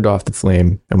 He turned off the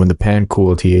flame, and when the pan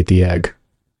cooled, he ate the egg.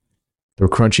 There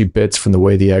were crunchy bits from the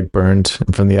way the egg burned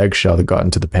and from the eggshell that got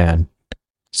into the pan.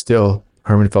 Still,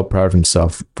 Herman felt proud of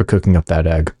himself for cooking up that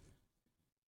egg.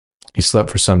 He slept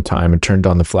for some time and turned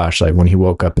on the flashlight when he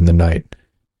woke up in the night.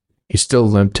 He still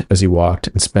limped as he walked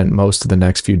and spent most of the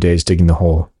next few days digging the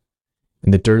hole.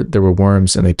 In the dirt there were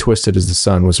worms, and they twisted as the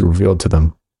sun was revealed to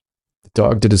them. The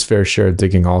dog did his fair share of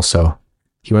digging also.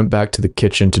 He went back to the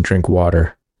kitchen to drink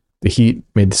water. The heat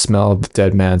made the smell of the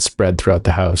dead man spread throughout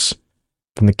the house.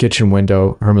 From the kitchen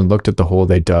window, Herman looked at the hole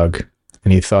they dug,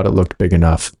 and he thought it looked big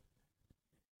enough.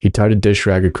 He tied a dish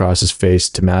rag across his face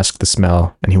to mask the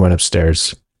smell, and he went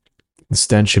upstairs. The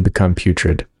stench had become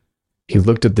putrid. He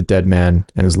looked at the dead man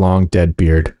and his long, dead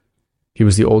beard. He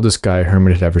was the oldest guy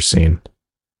Herman had ever seen.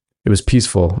 It was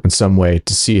peaceful, in some way,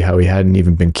 to see how he hadn't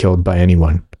even been killed by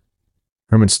anyone.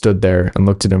 Herman stood there and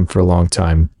looked at him for a long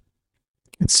time.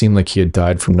 It seemed like he had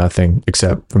died from nothing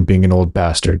except from being an old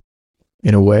bastard.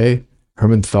 In a way,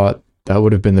 Herman thought that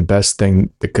would have been the best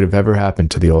thing that could have ever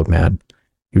happened to the old man.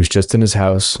 He was just in his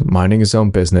house, minding his own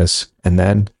business, and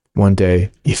then, one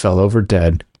day, he fell over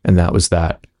dead, and that was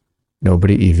that.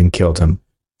 Nobody even killed him.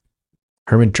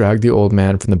 Herman dragged the old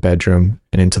man from the bedroom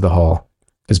and into the hall.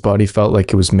 His body felt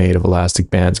like it was made of elastic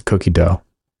bands of cookie dough.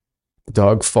 The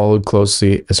dog followed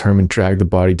closely as Herman dragged the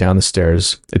body down the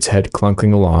stairs, its head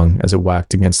clunking along as it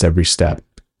whacked against every step.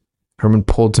 Herman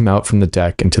pulled him out from the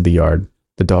deck into the yard.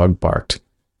 The dog barked.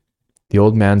 The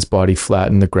old man's body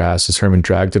flattened the grass as Herman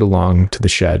dragged it along to the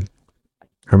shed.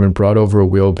 Herman brought over a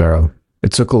wheelbarrow.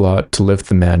 It took a lot to lift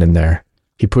the man in there.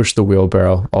 He pushed the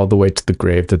wheelbarrow all the way to the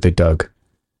grave that they dug.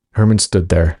 Herman stood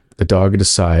there, the dog at his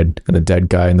side and the dead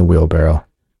guy in the wheelbarrow.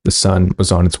 The sun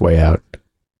was on its way out.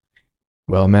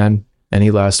 "Well, man, any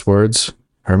last words?"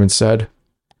 Herman said.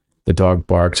 The dog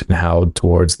barked and howled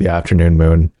towards the afternoon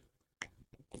moon.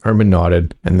 Herman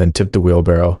nodded and then tipped the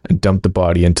wheelbarrow and dumped the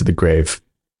body into the grave.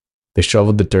 They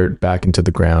shoveled the dirt back into the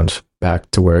ground,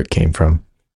 back to where it came from.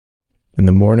 In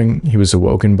the morning, he was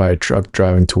awoken by a truck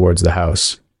driving towards the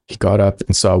house. He got up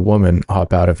and saw a woman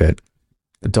hop out of it.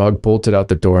 The dog bolted out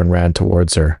the door and ran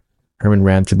towards her. Herman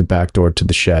ran through the back door to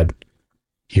the shed.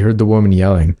 He heard the woman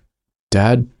yelling,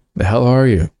 "Dad, the hell are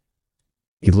you?"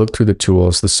 He looked through the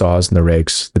tools, the saws and the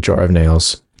rakes, the jar of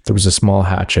nails. There was a small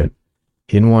hatchet.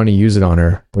 He didn't want to use it on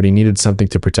her, but he needed something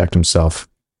to protect himself.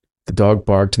 The dog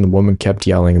barked and the woman kept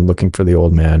yelling and looking for the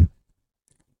old man.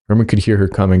 Herman could hear her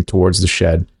coming towards the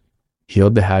shed. He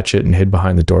held the hatchet and hid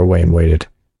behind the doorway and waited.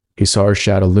 He saw her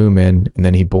shadow loom in, and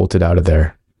then he bolted out of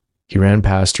there. He ran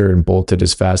past her and bolted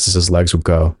as fast as his legs would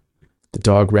go. The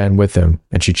dog ran with him,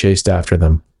 and she chased after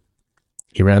them.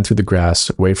 He ran through the grass,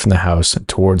 away from the house, and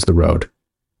towards the road.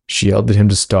 She yelled at him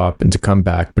to stop and to come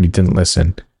back, but he didn't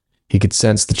listen. He could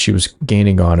sense that she was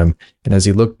gaining on him, and as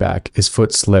he looked back, his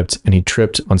foot slipped and he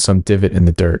tripped on some divot in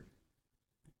the dirt.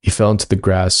 He fell into the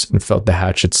grass and felt the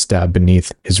hatchet stab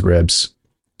beneath his ribs.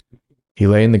 He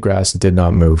lay in the grass and did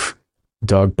not move. The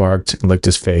dog barked and licked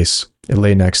his face. It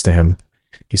lay next to him.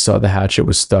 He saw the hatchet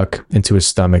was stuck into his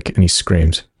stomach and he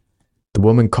screamed. The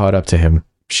woman caught up to him.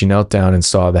 She knelt down and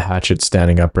saw the hatchet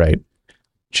standing upright.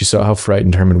 She saw how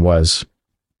frightened Herman was.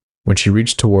 When she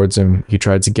reached towards him, he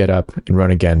tried to get up and run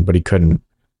again, but he couldn't.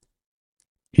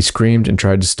 He screamed and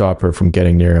tried to stop her from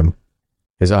getting near him.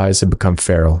 His eyes had become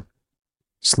feral.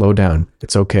 "Slow down.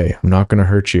 It's okay. I'm not going to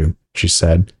hurt you," she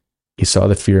said. He saw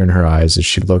the fear in her eyes as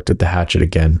she looked at the hatchet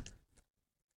again.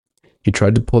 He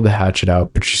tried to pull the hatchet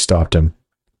out, but she stopped him.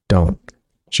 "Don't."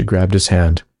 She grabbed his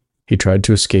hand. He tried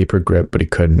to escape her grip, but he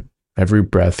couldn't. Every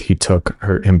breath he took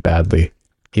hurt him badly.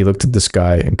 He looked at the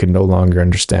sky and could no longer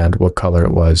understand what color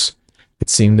it was. It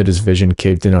seemed that his vision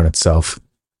caved in on itself.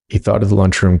 He thought of the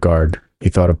lunchroom guard. He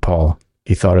thought of Paul.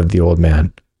 He thought of the old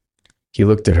man. He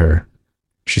looked at her.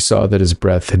 She saw that his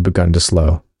breath had begun to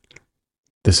slow.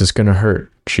 "This is going to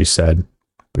hurt," she said,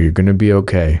 "but you're going to be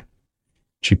okay."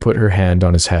 She put her hand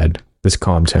on his head. This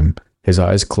calmed him. His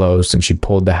eyes closed and she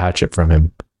pulled the hatchet from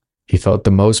him. He felt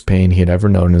the most pain he had ever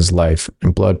known in his life,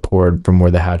 and blood poured from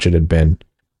where the hatchet had been.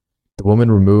 The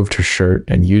woman removed her shirt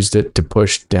and used it to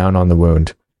push down on the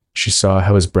wound. She saw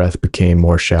how his breath became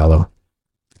more shallow.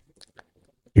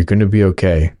 "You're going to be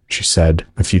okay," she said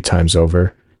a few times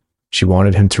over. She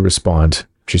wanted him to respond.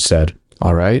 She said,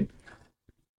 "All right?"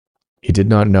 He did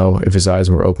not know if his eyes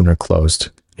were open or closed.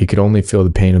 He could only feel the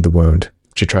pain of the wound.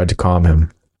 She tried to calm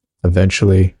him.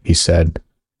 Eventually, he said,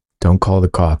 "Don't call the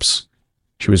cops."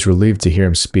 She was relieved to hear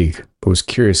him speak, but was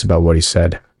curious about what he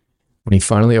said. When he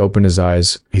finally opened his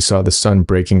eyes, he saw the sun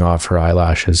breaking off her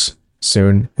eyelashes.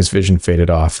 Soon, his vision faded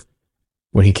off.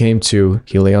 When he came to,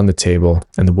 he lay on the table,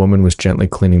 and the woman was gently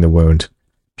cleaning the wound.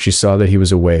 She saw that he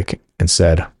was awake and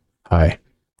said, "Hi."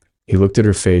 He looked at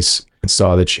her face and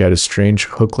saw that she had a strange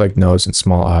hook-like nose and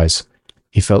small eyes.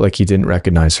 He felt like he didn't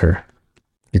recognize her.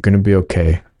 "You're going to be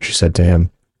okay," she said to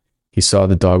him. He saw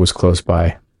the dog was close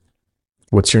by.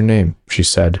 "What's your name?" she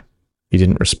said. He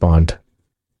didn't respond.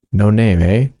 "No name,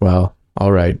 eh? Well,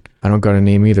 all right. I don't got a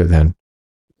name either then."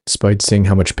 Despite seeing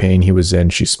how much pain he was in,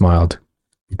 she smiled.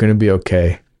 "You're going to be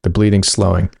okay. The bleeding's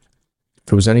slowing.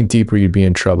 If it was any deeper, you'd be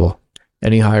in trouble.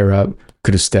 Any higher up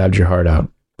could have stabbed your heart out,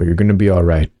 but you're going to be all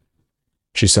right."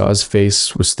 She saw his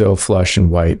face was still flush and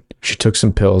white. She took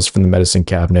some pills from the medicine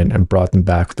cabinet and brought them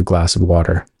back with a glass of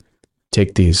water.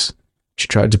 "Take these." She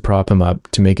tried to prop him up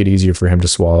to make it easier for him to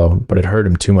swallow, but it hurt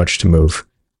him too much to move.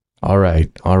 All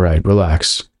right,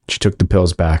 relax." She took the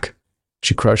pills back.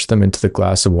 She crushed them into the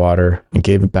glass of water and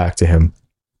gave it back to him.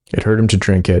 It hurt him to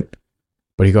drink it,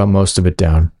 but he got most of it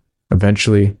down.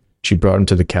 Eventually, she brought him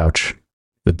to the couch.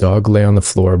 The dog lay on the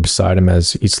floor beside him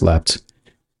as he slept.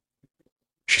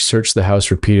 She searched the house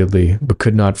repeatedly, but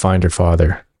could not find her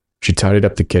father. She tidied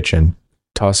up the kitchen,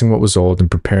 tossing what was old and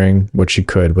preparing what she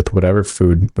could with whatever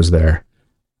food was there.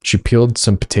 She peeled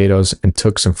some potatoes and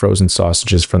took some frozen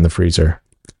sausages from the freezer.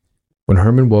 When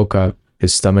Herman woke up,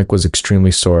 his stomach was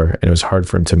extremely sore and it was hard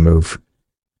for him to move.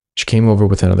 She came over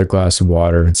with another glass of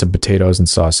water and some potatoes and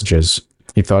sausages.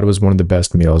 He thought it was one of the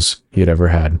best meals he had ever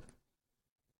had.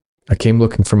 "I came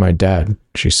looking for my dad,"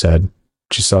 she said.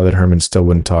 She saw that Herman still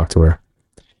wouldn't talk to her.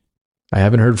 "I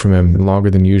haven't heard from him in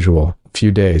longer than usual, a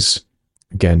few days."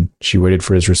 Again, she waited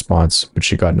for his response, but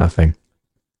she got nothing.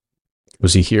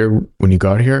 "Was he here when you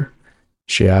got here?"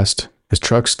 she asked. "His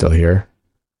truck's still here."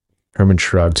 Herman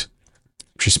shrugged.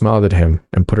 She smiled at him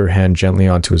and put her hand gently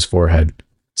onto his forehead.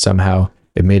 Somehow,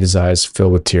 it made his eyes fill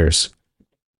with tears.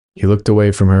 He looked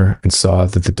away from her and saw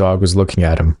that the dog was looking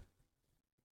at him.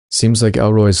 "Seems like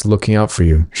Elroy's looking out for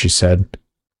you," she said.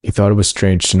 He thought it was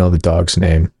strange to know the dog's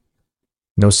name.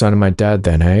 "No sign of my dad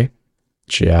then, eh?"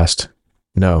 she asked.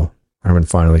 "No," Herman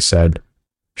finally said.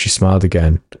 She smiled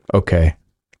again. "Okay."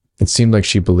 It seemed like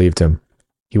she believed him.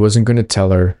 He wasn't going to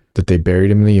tell her that they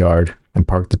buried him in the yard and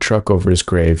parked the truck over his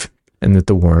grave and that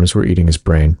the worms were eating his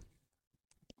brain.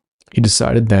 He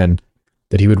decided then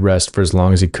that he would rest for as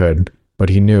long as he could, but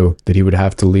he knew that he would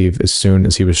have to leave as soon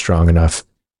as he was strong enough.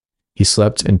 He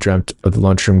slept and dreamt of the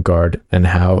lunchroom guard and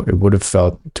how it would have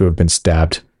felt to have been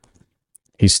stabbed.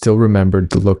 He still remembered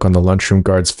the look on the lunchroom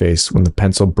guard's face when the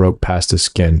pencil broke past his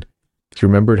skin. He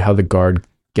remembered how the guard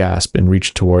gasped and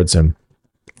reached towards him.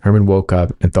 Herman woke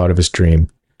up and thought of his dream.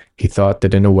 He thought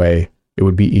that in a way, it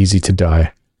would be easy to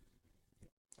die.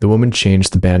 The woman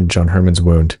changed the bandage on Herman's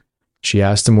wound. She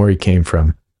asked him where he came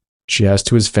from. She asked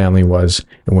who his family was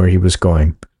and where he was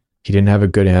going. He didn't have a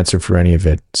good answer for any of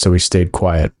it, so he stayed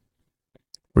quiet.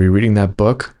 "Were you reading that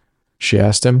book?" she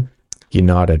asked him. He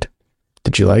nodded.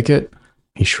 "Did you like it?"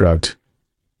 He shrugged.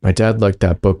 "My dad liked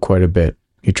that book quite a bit.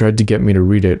 He tried to get me to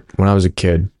read it when I was a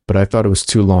kid, but I thought it was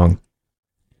too long."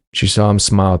 She saw him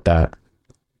smile at that.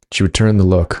 She returned the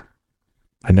look.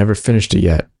 "I never finished it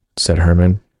yet," said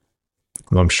Herman.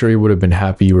 "Well, I'm sure you would have been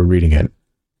happy you were reading it."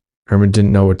 Herman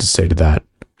didn't know what to say to that.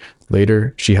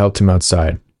 Later, she helped him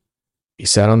outside. He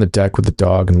sat on the deck with the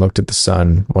dog and looked at the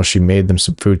sun while she made them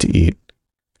some food to eat.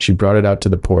 She brought it out to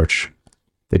the porch.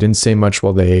 They didn't say much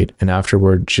while they ate, and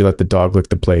afterward, she let the dog lick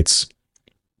the plates.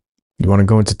 "You want to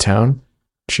go into town?"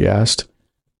 she asked.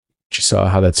 She saw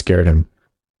how that scared him.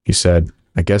 He said,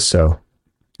 "I guess so.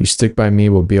 You stick by me,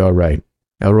 we'll be all right.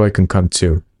 Elroy can come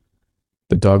too."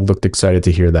 The dog looked excited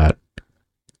to hear that.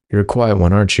 "You're a quiet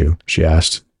one, aren't you?" she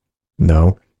asked.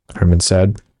 "No," Herman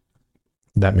said.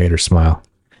 That made her smile.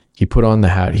 He put on the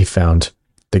hat he found.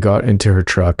 They got into her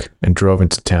truck and drove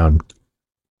into town.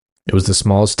 It was the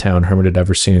smallest town Herman had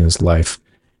ever seen in his life.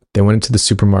 They went into the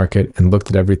supermarket and looked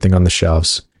at everything on the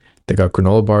shelves. They got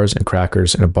granola bars and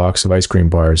crackers and a box of ice cream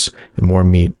bars and more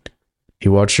meat. He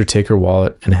watched her take her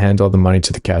wallet and hand all the money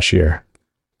to the cashier.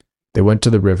 They went to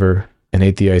the river and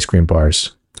ate the ice cream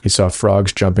bars. He saw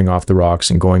frogs jumping off the rocks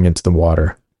and going into the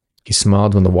water. He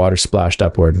smiled when the water splashed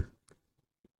upward.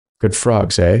 "Good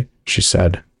frogs, eh?" she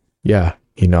said. "Yeah,"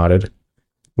 he nodded.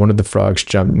 One of the frogs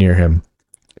jumped near him.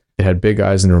 It had big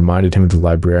eyes and reminded him of the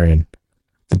librarian.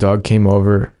 The dog came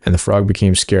over, and the frog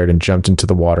became scared and jumped into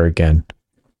the water again.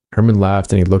 Herman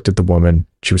laughed and he looked at the woman.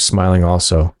 She was smiling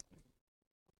also.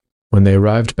 When they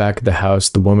arrived back at the house,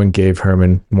 the woman gave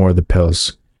Herman more of the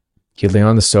pills. He lay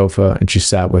on the sofa and she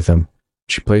sat with him.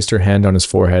 She placed her hand on his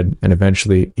forehead and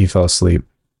eventually he fell asleep.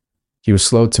 He was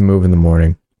slow to move in the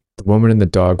morning. The woman and the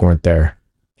dog weren't there.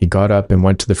 He got up and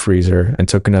went to the freezer and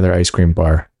took another ice cream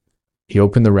bar. He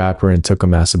opened the wrapper and took a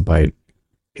massive bite.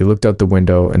 He looked out the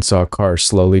window and saw a car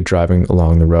slowly driving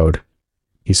along the road.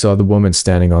 He saw the woman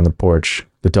standing on the porch,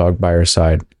 the dog by her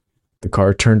side. The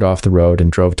car turned off the road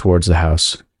and drove towards the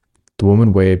house. The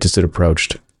woman waved as it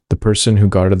approached. The person who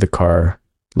got out of the car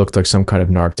looked like some kind of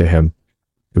narc to him.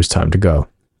 It was time to go.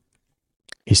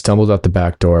 He stumbled out the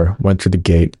back door, went through the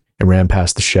gate, and ran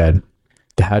past the shed.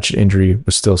 The hatchet injury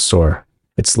was still sore.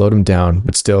 It slowed him down,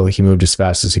 but still he moved as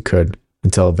fast as he could,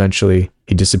 until eventually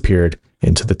he disappeared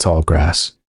into the tall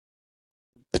grass.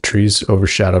 The trees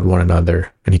overshadowed one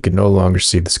another, and he could no longer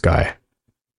see the sky.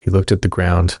 He looked at the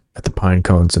ground, at the pine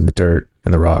cones and the dirt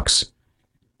and the rocks.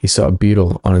 He saw a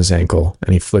beetle on his ankle,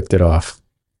 and he flicked it off.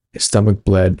 His stomach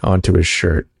bled onto his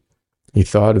shirt. He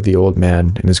thought of the old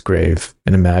man in his grave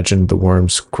and imagined the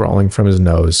worms crawling from his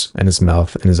nose and his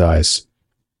mouth and his eyes.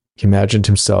 He imagined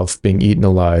himself being eaten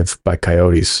alive by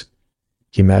coyotes.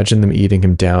 He imagined them eating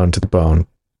him down to the bone.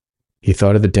 He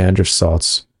thought of the dandruff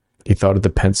salts. He thought of the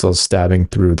pencils stabbing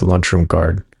through the lunchroom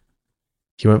guard.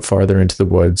 He went farther into the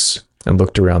woods and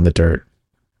looked around the dirt.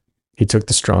 He took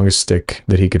the strongest stick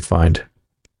that he could find.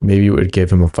 Maybe it would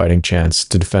give him a fighting chance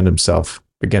to defend himself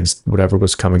against whatever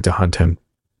was coming to hunt him.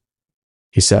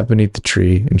 He sat beneath the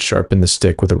tree and sharpened the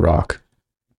stick with a rock.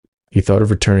 He thought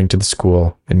of returning to the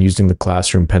school and using the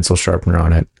classroom pencil sharpener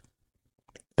on it.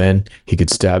 Then he could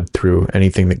stab through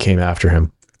anything that came after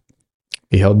him.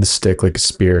 He held the stick like a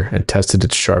spear and tested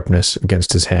its sharpness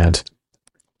against his hand.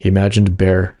 He imagined a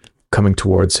bear coming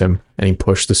towards him, and he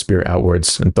pushed the spear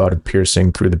outwards and thought of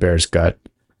piercing through the bear's gut.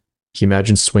 He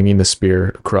imagined swinging the spear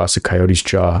across a coyote's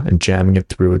jaw and jamming it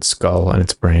through its skull and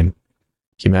its brain.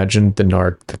 He imagined the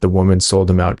narc that the woman sold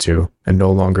him out to and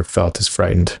no longer felt as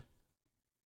frightened.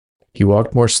 He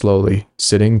walked more slowly,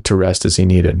 sitting to rest as he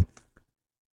needed.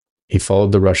 He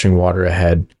followed the rushing water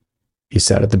ahead. He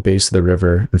sat at the base of the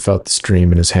river and felt the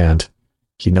stream in his hand.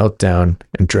 He knelt down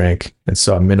and drank and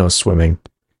saw minnows swimming.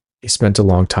 He spent a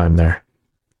long time there.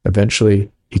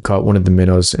 Eventually, he caught one of the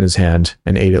minnows in his hand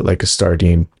and ate it like a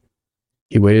sardine.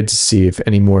 He waited to see if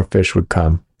any more fish would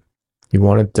come. He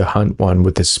wanted to hunt one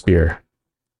with his spear.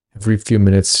 Every few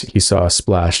minutes, he saw a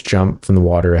splash jump from the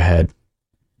water ahead.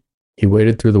 He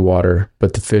waded through the water,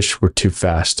 but the fish were too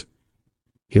fast.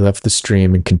 He left the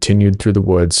stream and continued through the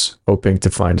woods, hoping to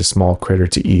find a small critter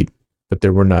to eat, but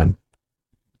there were none.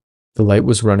 The light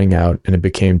was running out and it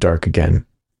became dark again.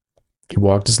 He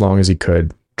walked as long as he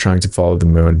could, trying to follow the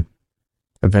moon.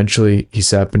 Eventually, he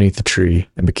sat beneath a tree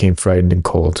and became frightened and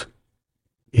cold.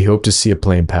 He hoped to see a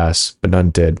plane pass, but none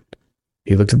did.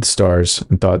 He looked at the stars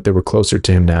and thought they were closer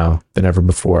to him now than ever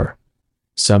before.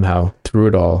 Somehow, through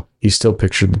it all, he still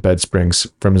pictured the bed springs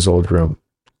from his old room.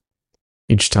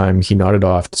 Each time he nodded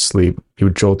off to sleep, he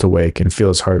would jolt awake and feel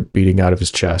his heart beating out of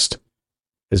his chest.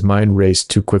 His mind raced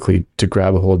too quickly to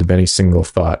grab a hold of any single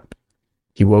thought.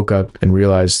 He woke up and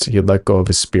realized he had let go of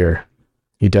his spear.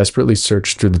 He desperately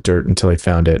searched through the dirt until he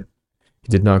found it. He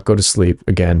did not go to sleep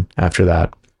again after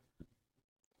that.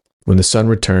 When the sun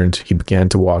returned, he began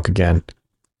to walk again.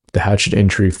 The hatchet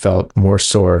injury felt more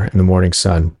sore in the morning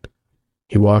sun.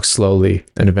 He walked slowly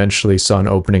and eventually saw an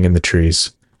opening in the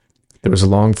trees. There was a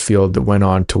long field that went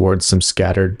on towards some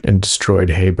scattered and destroyed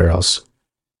hay barrels.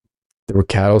 There were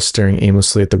cattle staring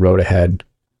aimlessly at the road ahead.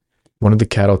 One of the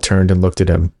cattle turned and looked at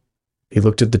him. He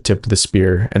looked at the tip of the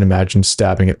spear and imagined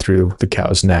stabbing it through the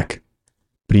cow's neck.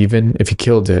 But even if he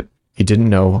killed it, he didn't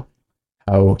know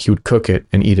how he would cook it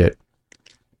and eat it.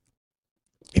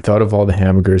 He thought of all the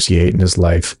hamburgers he ate in his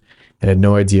life and had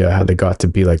no idea how they got to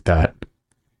be like that.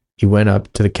 He went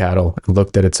up to the cattle and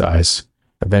looked at its eyes.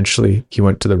 Eventually, he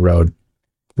went to the road.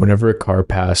 Whenever a car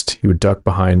passed, he would duck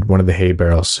behind one of the hay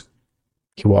barrels.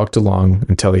 He walked along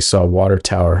until he saw a water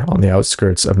tower on the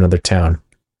outskirts of another town.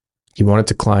 He wanted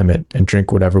to climb it and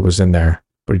drink whatever was in there,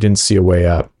 but he didn't see a way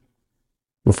up.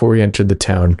 Before he entered the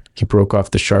town, he broke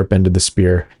off the sharp end of the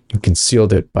spear and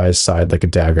concealed it by his side like a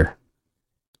dagger.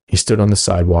 He stood on the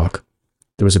sidewalk.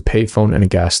 There was a payphone and a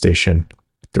gas station.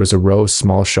 There was a row of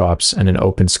small shops and an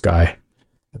open sky.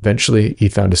 Eventually, he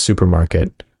found a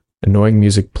supermarket. Annoying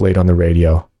music played on the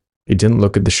radio. He didn't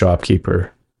look at the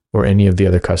shopkeeper or any of the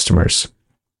other customers.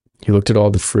 He looked at all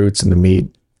the fruits and the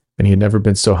meat, and he had never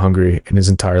been so hungry in his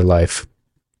entire life.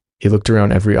 He looked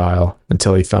around every aisle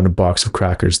until he found a box of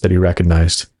crackers that he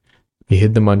recognized. He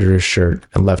hid them under his shirt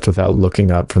and left without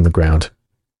looking up from the ground.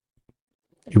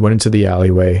 He went into the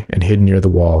alleyway and hid near the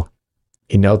wall.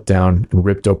 He knelt down and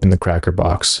ripped open the cracker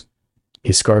box.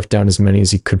 He scarfed down as many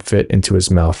as he could fit into his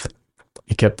mouth.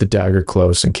 He kept the dagger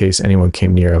close in case anyone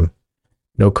came near him.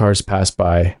 No cars passed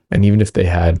by, and even if they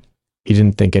had, he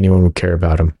didn't think anyone would care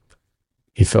about him.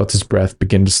 He felt his breath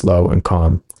begin to slow and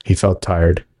calm. He felt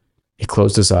tired. He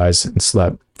closed his eyes and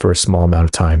slept for a small amount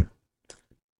of time.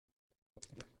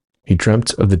 He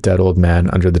dreamt of the dead old man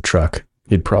under the truck.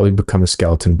 He had probably become a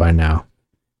skeleton by now.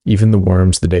 Even the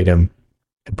worms that ate him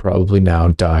had probably now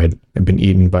died and been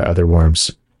eaten by other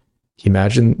worms. He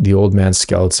imagined the old man's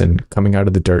skeleton coming out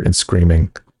of the dirt and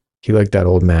screaming. He liked that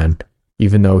old man,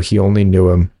 even though he only knew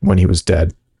him when he was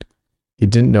dead. He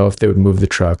didn't know if they would move the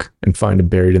truck and find him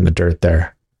buried in the dirt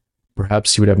there.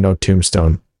 Perhaps he would have no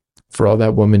tombstone. For all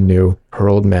that woman knew, her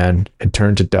old man had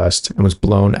turned to dust and was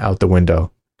blown out the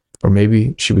window. Or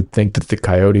maybe she would think that the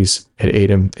coyotes had ate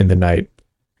him in the night.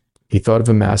 He thought of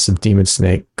a massive demon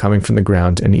snake coming from the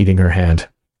ground and eating her hand.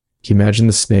 He imagined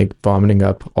the snake vomiting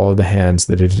up all of the hands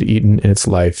that it had eaten in its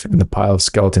life and the pile of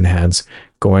skeleton hands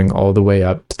going all the way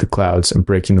up to the clouds and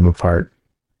breaking them apart.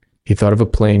 He thought of a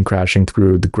plane crashing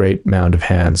through the great mound of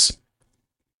hands.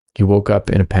 He woke up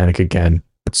in a panic again,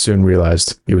 but soon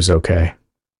realized he was okay.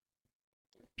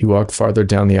 He walked farther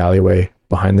down the alleyway,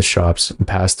 behind the shops, and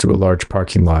passed through a large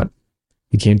parking lot.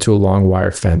 He came to a long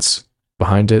wire fence.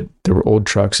 Behind it, there were old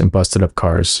trucks and busted-up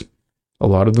cars. A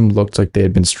lot of them looked like they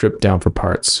had been stripped down for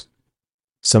parts.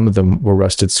 Some of them were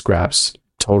rusted scraps,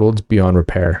 totaled beyond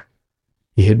repair.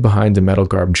 He hid behind a metal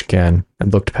garbage can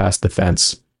and looked past the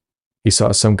fence. He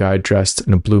saw some guy dressed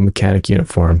in a blue mechanic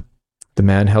uniform. The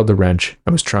man held a wrench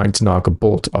and was trying to knock a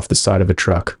bolt off the side of a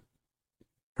truck.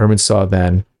 Herman saw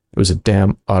then it was a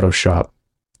damn auto shop,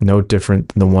 no different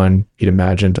than the one he'd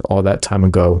imagined all that time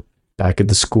ago back at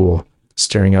the school,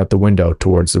 staring out the window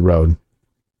towards the road.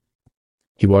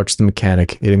 He watched the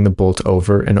mechanic hitting the bolt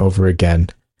over and over again.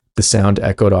 The sound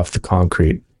echoed off the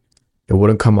concrete. It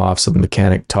wouldn't come off, so the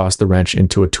mechanic tossed the wrench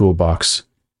into a toolbox.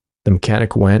 The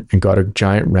mechanic went and got a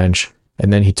giant wrench,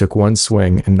 and then he took one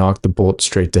swing and knocked the bolt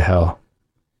straight to hell.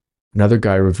 Another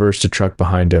guy reversed a truck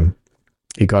behind him.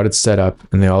 He got it set up,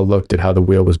 and they all looked at how the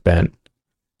wheel was bent.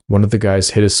 One of the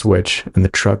guys hit a switch, and the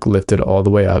truck lifted all the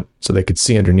way up so they could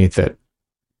see underneath it.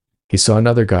 He saw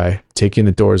another guy taking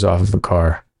the doors off of the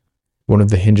car. One of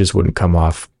the hinges wouldn't come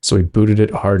off, so he booted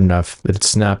it hard enough that it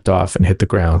snapped off and hit the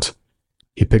ground.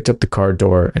 He picked up the car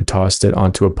door and tossed it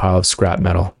onto a pile of scrap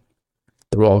metal.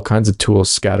 There were all kinds of tools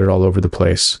scattered all over the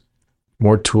place.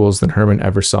 More tools than Herman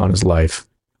ever saw in his life.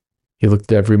 He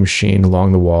looked at every machine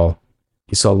along the wall.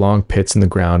 He saw long pits in the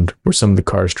ground where some of the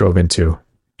cars drove into.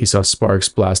 He saw sparks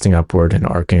blasting upward and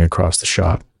arcing across the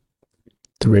shop.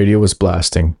 The radio was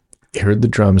blasting. He heard the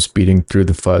drums beating through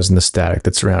the fuzz and the static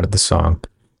that surrounded the song.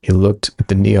 He looked at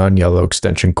the neon yellow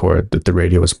extension cord that the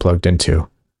radio was plugged into.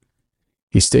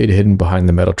 He stayed hidden behind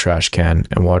the metal trash can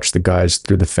and watched the guys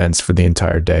through the fence for the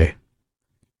entire day.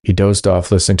 He dozed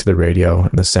off listening to the radio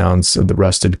and the sounds of the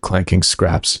rusted, clanking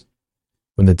scraps.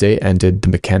 When the day ended, the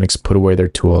mechanics put away their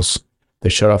tools. They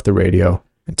shut off the radio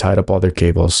and tied up all their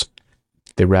cables.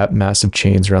 They wrapped massive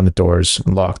chains around the doors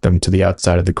and locked them to the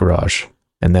outside of the garage.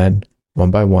 And then, one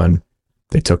by one,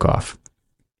 they took off.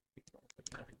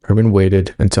 Herman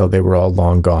waited until they were all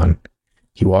long gone.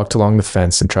 He walked along the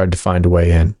fence and tried to find a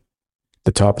way in.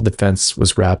 The top of the fence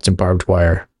was wrapped in barbed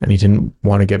wire, and he didn't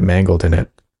want to get mangled in it.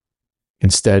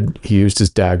 Instead, he used his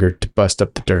dagger to bust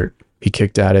up the dirt. He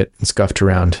kicked at it and scuffed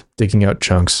around, digging out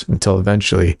chunks until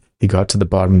eventually he got to the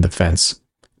bottom of the fence.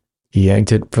 He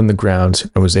yanked it from the ground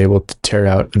and was able to tear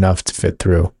out enough to fit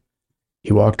through.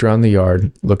 He walked around the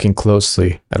yard, looking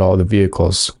closely at all the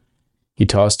vehicles. He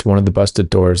tossed one of the busted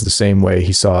doors the same way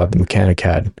he saw the mechanic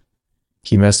had.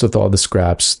 He messed with all the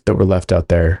scraps that were left out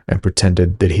there and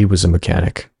pretended that he was a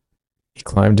mechanic. He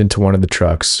climbed into one of the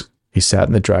trucks. He sat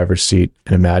in the driver's seat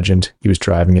and imagined he was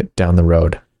driving it down the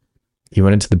road. He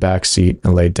went into the back seat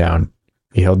and laid down.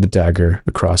 He held the dagger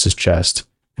across his chest,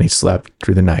 and he slept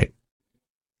through the night.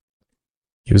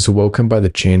 He was awoken by the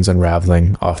chains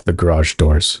unraveling off the garage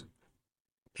doors.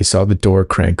 He saw the door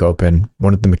crank open.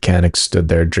 One of the mechanics stood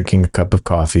there drinking a cup of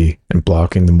coffee and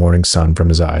blocking the morning sun from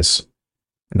his eyes.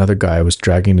 Another guy was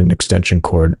dragging an extension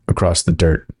cord across the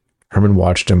dirt. Herman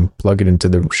watched him plug it into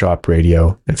the shop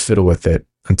radio and fiddle with it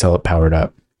until it powered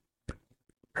up.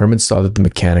 Herman saw that the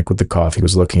mechanic with the coffee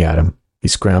was looking at him. He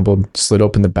scrambled, slid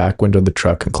open the back window of the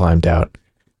truck, and climbed out.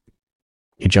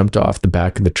 He jumped off the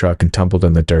back of the truck and tumbled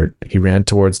in the dirt. He ran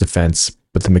towards the fence,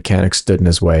 but the mechanic stood in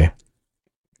his way.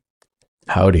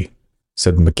 "Howdy,"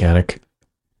 said the mechanic.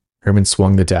 Herman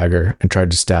swung the dagger and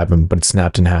tried to stab him, but it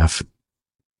snapped in half.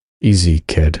 "Easy,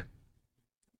 kid."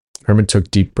 Herman took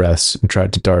deep breaths and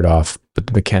tried to dart off, but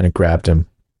the mechanic grabbed him.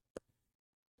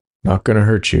 "Not gonna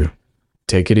hurt you.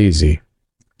 Take it easy."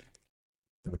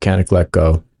 The mechanic let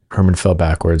go. Herman fell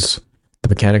backwards. The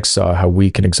mechanic saw how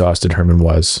weak and exhausted Herman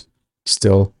was.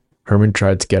 Still, Herman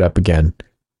tried to get up again.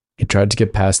 He tried to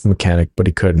get past the mechanic, but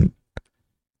he couldn't.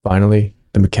 Finally,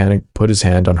 the mechanic put his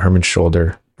hand on Herman's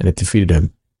shoulder, and it defeated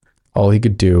him. All he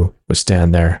could do was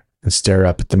stand there and stare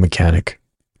up at the mechanic.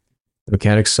 The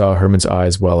mechanic saw Herman's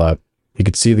eyes well up. He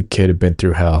could see the kid had been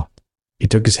through hell. He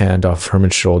took his hand off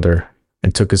Herman's shoulder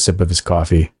and took a sip of his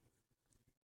coffee.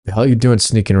 "The hell are you doing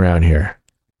sneaking around here?"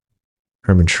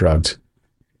 Herman shrugged.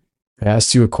 "I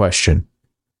asked you a question."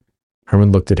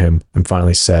 Herman looked at him and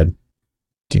finally said,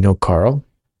 "Do you know Carl?"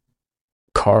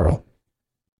 "Carl?"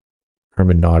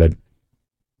 Herman nodded.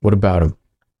 "What about him?"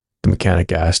 the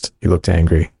mechanic asked. He looked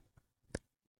angry.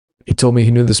 "He told me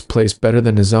he knew this place better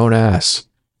than his own ass."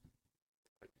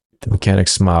 The mechanic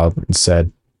smiled and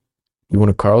said, "You one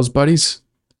of Carl's buddies?"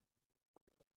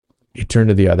 He turned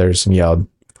to the others and yelled,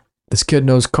 "This kid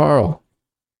knows Carl."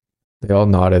 They all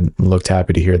nodded and looked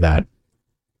happy to hear that.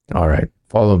 "All right,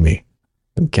 follow me,"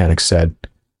 the mechanic said.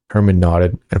 Herman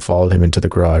nodded and followed him into the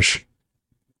garage.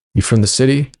 "You from the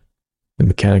city?" the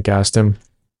mechanic asked him.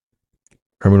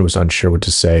 Herman was unsure what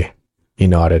to say. He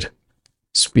nodded.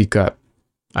 "Speak up."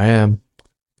 "I am,"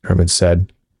 Herman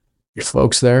said. "Your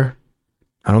folks there?"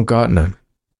 "I don't got none."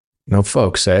 "No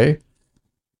folks, eh?"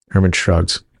 Herman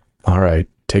shrugged. "All right,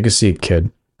 take a seat,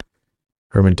 kid."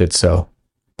 Herman did so.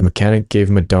 The mechanic gave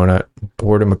him a donut and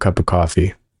poured him a cup of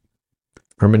coffee.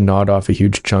 Herman gnawed off a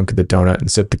huge chunk of the donut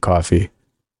and sipped the coffee.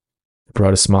 It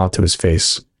brought a smile to his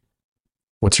face.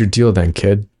 "What's your deal then,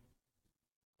 kid?"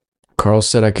 "Carl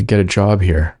said I could get a job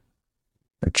here."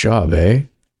 "A job, eh?"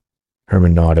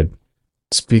 Herman nodded.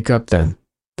 "Speak up then,"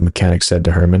 the mechanic said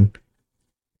to Herman.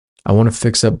 "I want to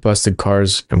fix up busted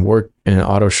cars and work in an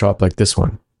auto shop like this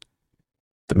one."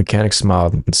 The mechanic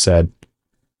smiled and said,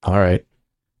 "All right.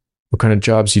 What kind of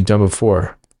jobs you done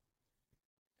before?"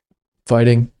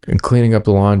 "Fighting and cleaning up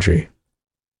the laundry."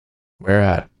 "Where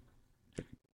at?"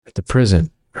 "At the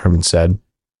prison," Herman said.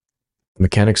 The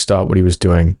mechanic stopped what he was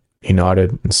doing. He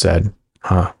nodded and said,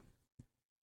 "Huh."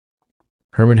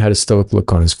 Herman had a stoic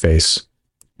look on his face.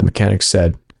 The mechanic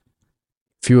said,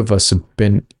 "Few of us have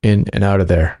been in and out of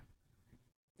there."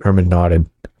 Herman nodded.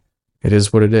 "It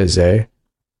is what it is, eh?"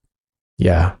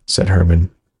 "Yeah," said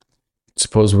Herman.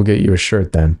 "Suppose we'll get you a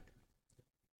shirt then."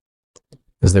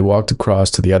 As they walked across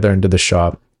to the other end of the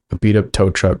shop, a beat-up tow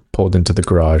truck pulled into the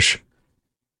garage.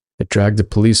 It dragged a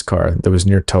police car that was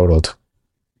near totaled.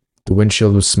 The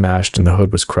windshield was smashed and the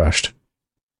hood was crushed.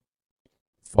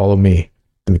 "Follow me,"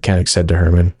 the mechanic said to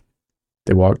Herman.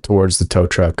 They walked towards the tow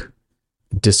truck.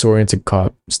 A disoriented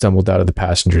cop stumbled out of the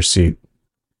passenger seat.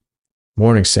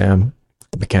 "Morning, Sam,"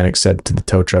 the mechanic said to the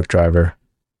tow truck driver.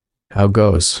 "How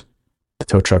goes?" the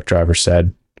tow truck driver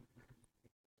said.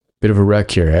 "Bit of a wreck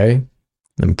here, eh?"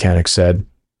 the mechanic said.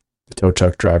 The tow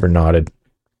truck driver nodded.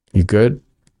 You good?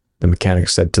 The mechanic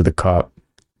said to the cop.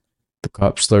 The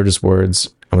cop slurred his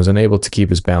words and was unable to keep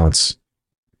his balance.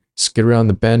 Skid around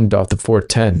the bend off the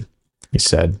 410, he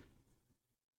said.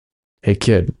 Hey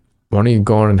kid, why don't you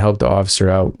go on and help the officer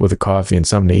out with a coffee and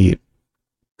something to eat?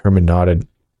 Herman nodded.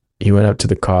 He went up to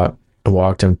the cop and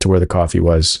walked him to where the coffee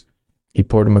was. He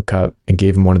poured him a cup and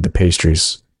gave him one of the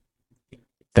pastries.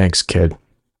 Thanks, kid,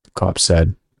 the cop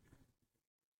said.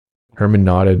 Herman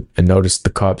nodded and noticed the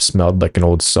cop smelled like an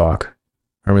old sock.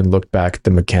 Herman looked back at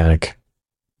the mechanic.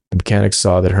 The mechanic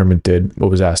saw that Herman did what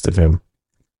was asked of him.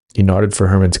 He nodded for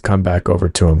Herman to come back over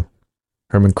to him.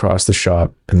 Herman crossed the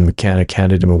shop, and the mechanic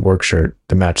handed him a work shirt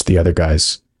to match the other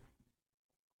guy's.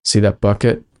 See that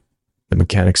bucket? The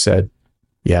mechanic said.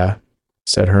 Yeah,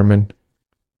 said Herman.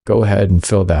 Go ahead and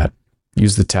fill that.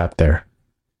 Use the tap there.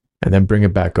 And then bring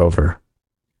it back over.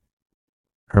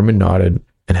 Herman nodded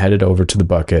and headed over to the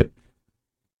bucket.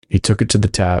 He took it to the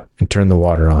tap and turned the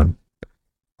water on.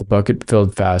 The bucket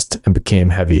filled fast and became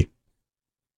heavy.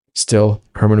 Still,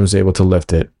 Herman was able to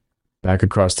lift it, back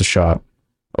across the shop,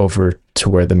 over to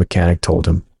where the mechanic told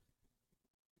him.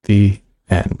 The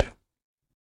end.